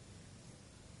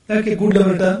 ಯಾಕೆ ಕೂಡ್ಲೆ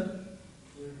ಹೊರಟ?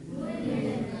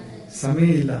 ಸಮಯ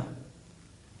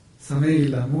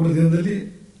ಇಲ್ಲ. 3 ದಿನದಲ್ಲಿ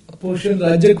ಪೌಷ್ಯ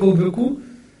ರಾಜ್ಯಕ್ಕೆ ಹೋಗ್ಬೇಕು,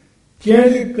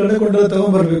 ಕೇಳಿ ಕರ್ಣಕುಂಡಲ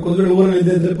ತಗೊಂಡ್ಬರ್ಬೇಕು. ಅಂದ್ರೆ ಊರಲ್ಲಿ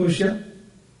ಇದೆ ಅಂದ್ರೆ ಪೌಷ್ಯ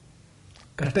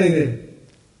ಕಷ್ಟ ಇದೆ.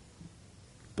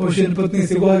 ಪೌಷ್ಯನ ಪತ್ನಿ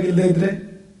ಸಿಗೋ ಹಾಗಿಲ್ಲದೆ ಇದ್ರೆ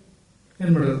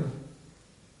ಏನ್ ಮಾಡೋದು?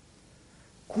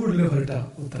 ಕೂಡಲೇ ಹೊರಟ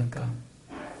ಉತ್ತಂಕ.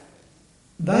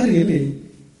 ದಾರಿಯಲ್ಲಿ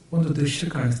ಒಂದು ದೃಶ್ಯ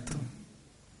ಕಾಣಿಸ್ತು.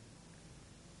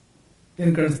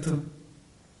 ಏನ್ ಕಾಣಿಸ್ತು?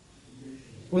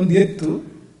 ಒಂದು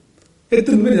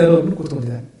ಎತ್ತಿನ ಮೇಲೆ ಯಾರೋ ಒಬ್ಬನು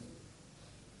ಕೂತ್ಕೊಂಡಿದ್ದಾನೆ.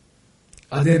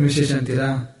 ಅದೇನು ವಿಶೇಷ ಅಂತೀರಾ?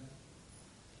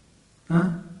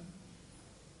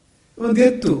 ಒಂದು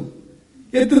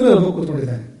ಎತ್ತಿನ ಮೇಲೆ ಒಬ್ಬ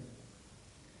ಕೂತ್ಕೊಂಡಿದ್ದಾನೆ.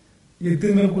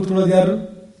 ಎತ್ತಿನ ಮೇಲೆ ಕೂತ್ಕೊಳ್ಳೋದು ಯಾರು?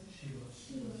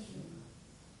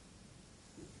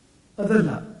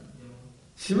 ಅದಲ್ಲ,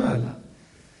 ಶಿವ ಅಲ್ಲ,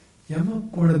 ಯಮ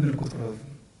ಕೋಣದ ಮೇಲೆ ಕೂತ್ಕೊಳ್ಳೋದು.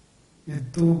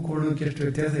 ಎತ್ತು ಕೋಣಕ್ಕೆ ಎಷ್ಟು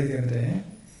ವ್ಯತ್ಯಾಸ ಇದೆ ಅಂದ್ರೆ,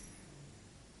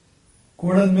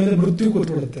 ಕೋಣದ ಮೇಲೆ ಮೃತ್ಯು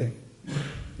ಕೂತ್ಕೊಳ್ಳುತ್ತೆ,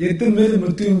 ಎತ್ತಿನ ಮೇಲೆ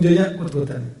ಮೃತ್ಯುಂಜಯ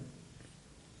ಕೂತ್ಕೊಳ್ತಾನೆ.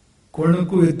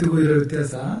 ಕೋಣಕ್ಕೂ ಎತ್ತಿಗೂ ಇರೋ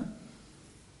ವ್ಯತ್ಯಾಸ,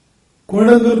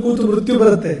 ಕೋಣದ ಮೇಲೆ ಕೂತು ಮೃತ್ಯು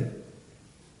ಬರುತ್ತೆ,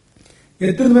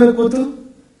 ಎತ್ತಿನ ಮೇಲೆ ಕೂತು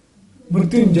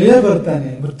ಮೃತ್ಯುಂಜಯ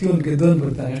ಬರ್ತಾನೆ, ಮೃತ್ಯುವನ್ನು ಗೆದ್ದವನು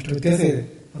ಬರ್ತಾನೆ. ಅಷ್ಟು ವ್ಯತ್ಯಾಸ ಇದೆ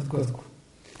ಅದಕ್ಕೂ.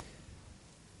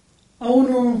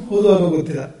 ಅವನು ಹೋದುವಾಗ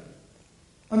ಗೊತ್ತಿಲ್ಲ,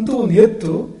 ಅಂತೂ ಒಂದು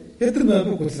ಎತ್ತಿನ ಮೇಲೆ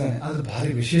ಕೂತಿದ್ದಾನೆ. ಅದು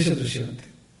ಭಾರಿ ವಿಶೇಷ ದೃಶ್ಯವಂತೆ.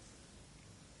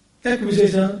 ಯಾಕೆ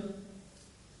ವಿಶೇಷ?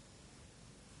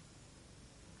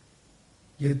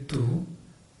 ಎತ್ತು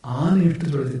ಆನೆ ಇಟ್ಟು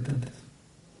ತೊಳೆದಿತ್ತಂತೆ.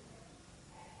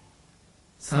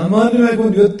 ಸಾಮಾನ್ಯವಾಗಿ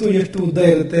ಒಂದು ಎತ್ತು ಎಷ್ಟು ಉದ್ದ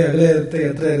ಇರುತ್ತೆ, ಅಗಲ ಇರುತ್ತೆ,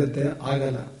 ಎತ್ತರ ಇರುತ್ತೆ,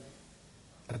 ಆಗಲ್ಲ.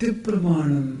 ಅತಿ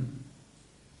ಪ್ರಮಾಣ,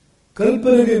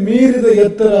 ಕಲ್ಪನೆಗೆ ಮೀರಿದ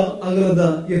ಎತ್ತರ ಅಗಲದ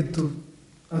ಎತ್ತು,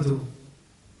 ಅದು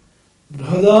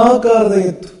ಬೃಹದಾಕಾರದ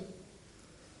ಎತ್ತು.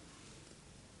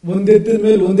 ಒಂದೆತ್ತಿನ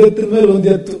ಮೇಲೆ ಒಂದು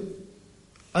ಎತ್ತು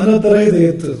ಅನ್ನೋ ತರ ಇದೆ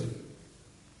ಎತ್ತು.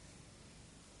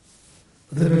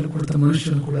 ಅದರ ಮೇಲೆ ಕುಳಿತ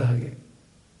ಮನುಷ್ಯನು ಕೂಡ ಹಾಗೆ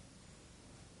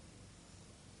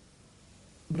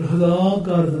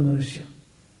ಬೃಹದಾಕಾರದ ಮನುಷ್ಯ.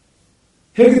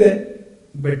 ಹೇಗಿದೆ?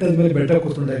 ಬೆಟ್ಟದ ಮೇಲೆ ಬೆಟ್ಟ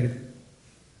ಕೂತ್ಕೊಂಡಾಗಿದೆ.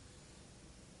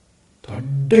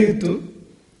 ದೊಡ್ಡ ಎತ್ತು,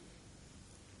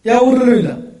 ಯಾವ ಊರಲ್ಲೂ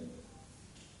ಇಲ್ಲ,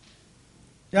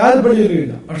 ಯಾರ ಬಳಿಯಲ್ಲೂ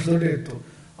ಇಲ್ಲ, ಅಷ್ಟು ದೊಡ್ಡ ಎತ್ತು.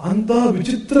 ಅಂತಹ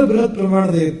ವಿಚಿತ್ರ ಬೃಹತ್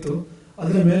ಪ್ರಮಾಣದ ಎತ್ತು,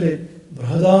 ಅದರ ಮೇಲೆ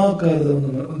ಬೃಹದಾಕಾರದ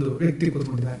ಒಂದು ವ್ಯಕ್ತಿ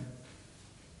ಕೂತ್ಕೊಂಡಿದ್ದಾನೆ.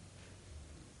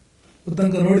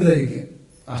 ಉತ್ತಂಕ ನೋಡಿದ, ಹೀಗೆ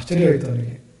ಆಶ್ಚರ್ಯ ಆಯಿತು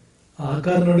ಅವನಿಗೆ. ಆ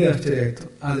ಆಕಾರ ನೋಡಿ ಆಶ್ಚರ್ಯ ಆಯಿತು.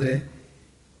 ಆದರೆ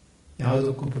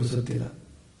ಯಾವುದಕ್ಕೂ ಪುರುಸುತ್ತಿಲ್ಲ.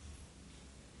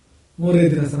 3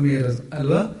 ದಿನ ಸಮಯ ಇರೋದು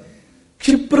ಅಲ್ವಾ?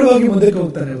 ಕ್ಷಿಪ್ರವಾಗಿ ಮುಂದಕ್ಕೆ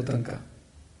ಹೋಗ್ತಾನೆ ಉತ್ತಂಕ.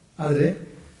 ಆದರೆ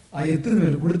ಆ ಎತ್ತಿನ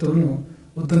ಮೇಲೆ ಕುಳಿತವನು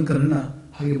ಉತ್ತಂಕನನ್ನ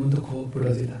ಹಾಗೆ ಮುಂದಕ್ಕೆ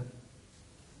ಹೋಗ್ಬಿಡೋದಿಲ್ಲ.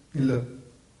 ಇಲ್ಲ,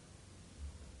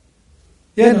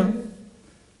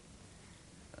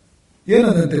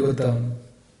 ಏನದಂತೆ ಗೊತ್ತಾ?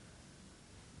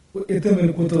 ಅವನು ಎತ್ತಿನ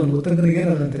ಮೇಲೆ ಕೂತವನು ಉತ್ತಂಕನಿಗೆ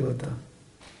ಏನದಂತೆ ಗೊತ್ತಾ?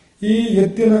 ಈ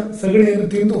ಎತ್ತಿನ ಸಗಣಿಯನ್ನು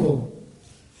ತಿಂದು ಹೋಗು,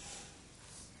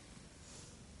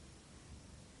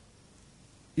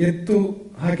 ಎತ್ತು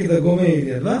ಹಾಕಿದ ಗೋಮೆ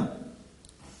ಇದೆಯಲ್ಲ,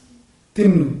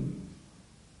 ತಿನ್ನು.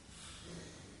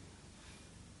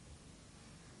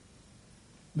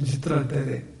 ವಿಚಿತ್ರ ಆಗ್ತಾ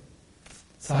ಇದೆ,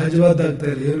 ಸಹಜವಾದಾಗ್ತಾ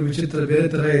ಇದೆ. ಏನು ವಿಚಿತ್ರ, ಬೇರೆ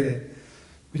ತರ ಇದೆ.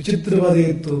 ವಿಚಿತ್ರವಾದ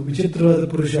ಎತ್ತು, ವಿಚಿತ್ರವಾದ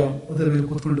ಪುರುಷ ಅದರ ಮೇಲೆ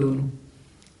ಕೂತ್ಕೊಂಡವನು.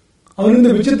 ಅವನಿಂದ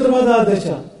ವಿಚಿತ್ರವಾದ ಆದೇಶ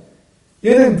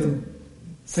ಏನೆಂತು?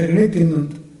 ಸಗಣಿ ತಿನ್ನು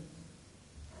ಅಂತ.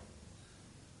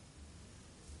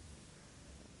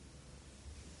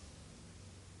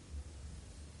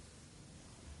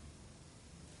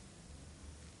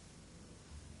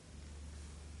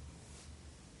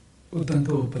 ಉತ್ತಂಕ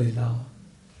ಒಪ್ಪಲಿಲ್ಲ.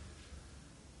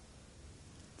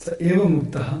 ಸ ಏವ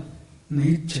ಮುಕ್ತ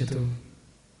ನೈಚ್ಛತು.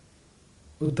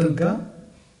 ಉತ್ತಂಕ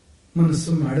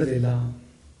ಮನಸ್ಸು ಮಾಡಲಿಲ್ಲ.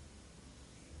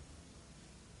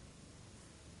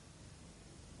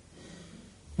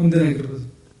 ಮುಂದೇನಾಗಿರ್ಬೋದು?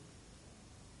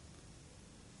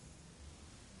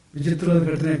 ವಿಚಿತ್ರವಾದ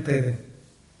ಘಟನೆ ಆಗ್ತಾ ಇದೆ.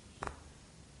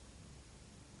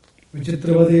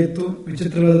 ವಿಚಿತ್ರವಾದ ಎತ್ತು,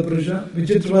 ವಿಚಿತ್ರವಾದ ಪುರುಷ,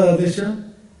 ವಿಚಿತ್ರವಾದ ಆದೇಶ.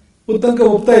 ಉತ್ತಂಕ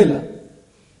ಒಪ್ತಾ ಇಲ್ಲ,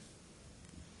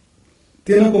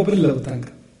 ತಿನ್ನಕ್ಕೆ ಒಪ್ಪಲಿಲ್ಲ ಉತ್ತಂಕ.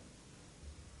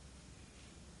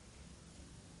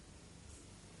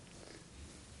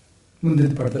 ಮುಂದಿನ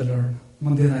ಪಾಠದಲ್ಲಿ ನೋಡೋಣ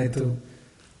ಮುಂದೇನಾಯಿತು.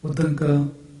 ಉತ್ತಂಕ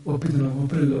ಒಪ್ಪಿದನು,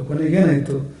 ಒಪ್ಪಲಿಲ್ಲ,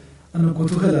 ಕೊನೆಗೇನಾಯಿತು ಅನ್ನೋ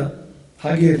ಕುತೂಹಲ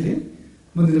ಹಾಗೆ ಇರಲಿ.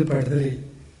 ಮುಂದಿನ ಪಾಠದಲ್ಲಿ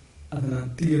ಅದನ್ನ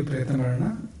ತಿಳಿಯೋ ಪ್ರಯತ್ನ ಮಾಡೋಣ.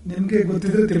 ನಿಮ್ಗೆ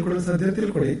ಗೊತ್ತಿದ್ರೆ ತಿಳ್ಕೊಳ್ಳೋ ಸಾಧ್ಯ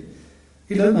ತಿಳ್ಕೊಳ್ಳಿ,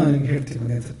 ಇಲ್ಲ ನಾನು ನಿಮ್ಗೆ ಹೇಳ್ತೀನಿ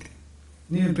ಮುಂದಿನ ಸರ್ತಿ.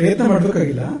 ನೀವು ಪ್ರಯತ್ನ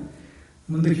ಮಾಡಬೇಕಾಗಿಲ್ಲ,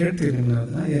 ಮುಂದಕ್ಕೆ ಹೇಳ್ತೀವಿ ನಿಮ್ಗೆ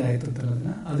ಅದನ್ನ ಏನಾಯ್ತು ಅಂತ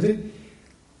ಅನ್ನೋದನ್ನ. ಆದ್ರೆ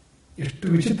ಎಷ್ಟು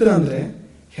ವಿಚಿತ್ರ ಅಂದ್ರೆ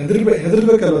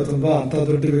ಹೆದರ್ಬೇಕಲ್ವಾ ತುಂಬಾ. ಅಂತ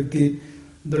ದೊಡ್ಡ ವ್ಯಕ್ತಿ,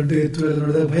 ದೊಡ್ಡ ಎತ್ತು ಎಲ್ಲ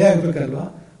ನೋಡಿದಾಗ ಭಯ ಆಗ್ಬೇಕಲ್ವಾ?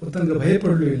 ಉತ್ತಂಕ ಭಯ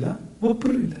ಪಡಲೂ ಇಲ್ಲ,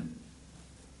 ಒಪ್ಪಲೂ ಇಲ್ಲ.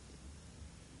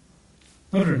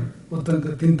 ನೋಡೋಣ ಉತ್ತಂಕ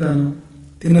ತಿಂತಾನೋ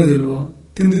ತಿನ್ನೋದಿಲ್ವೋ?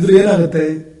 ತಿಂದಿದ್ರೆ ಏನಾಗುತ್ತೆ?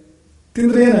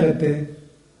 ತಿಂದ್ರೆ ಏನಾಗತ್ತೆ?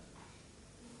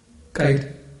 ಕಾಯ್ತು.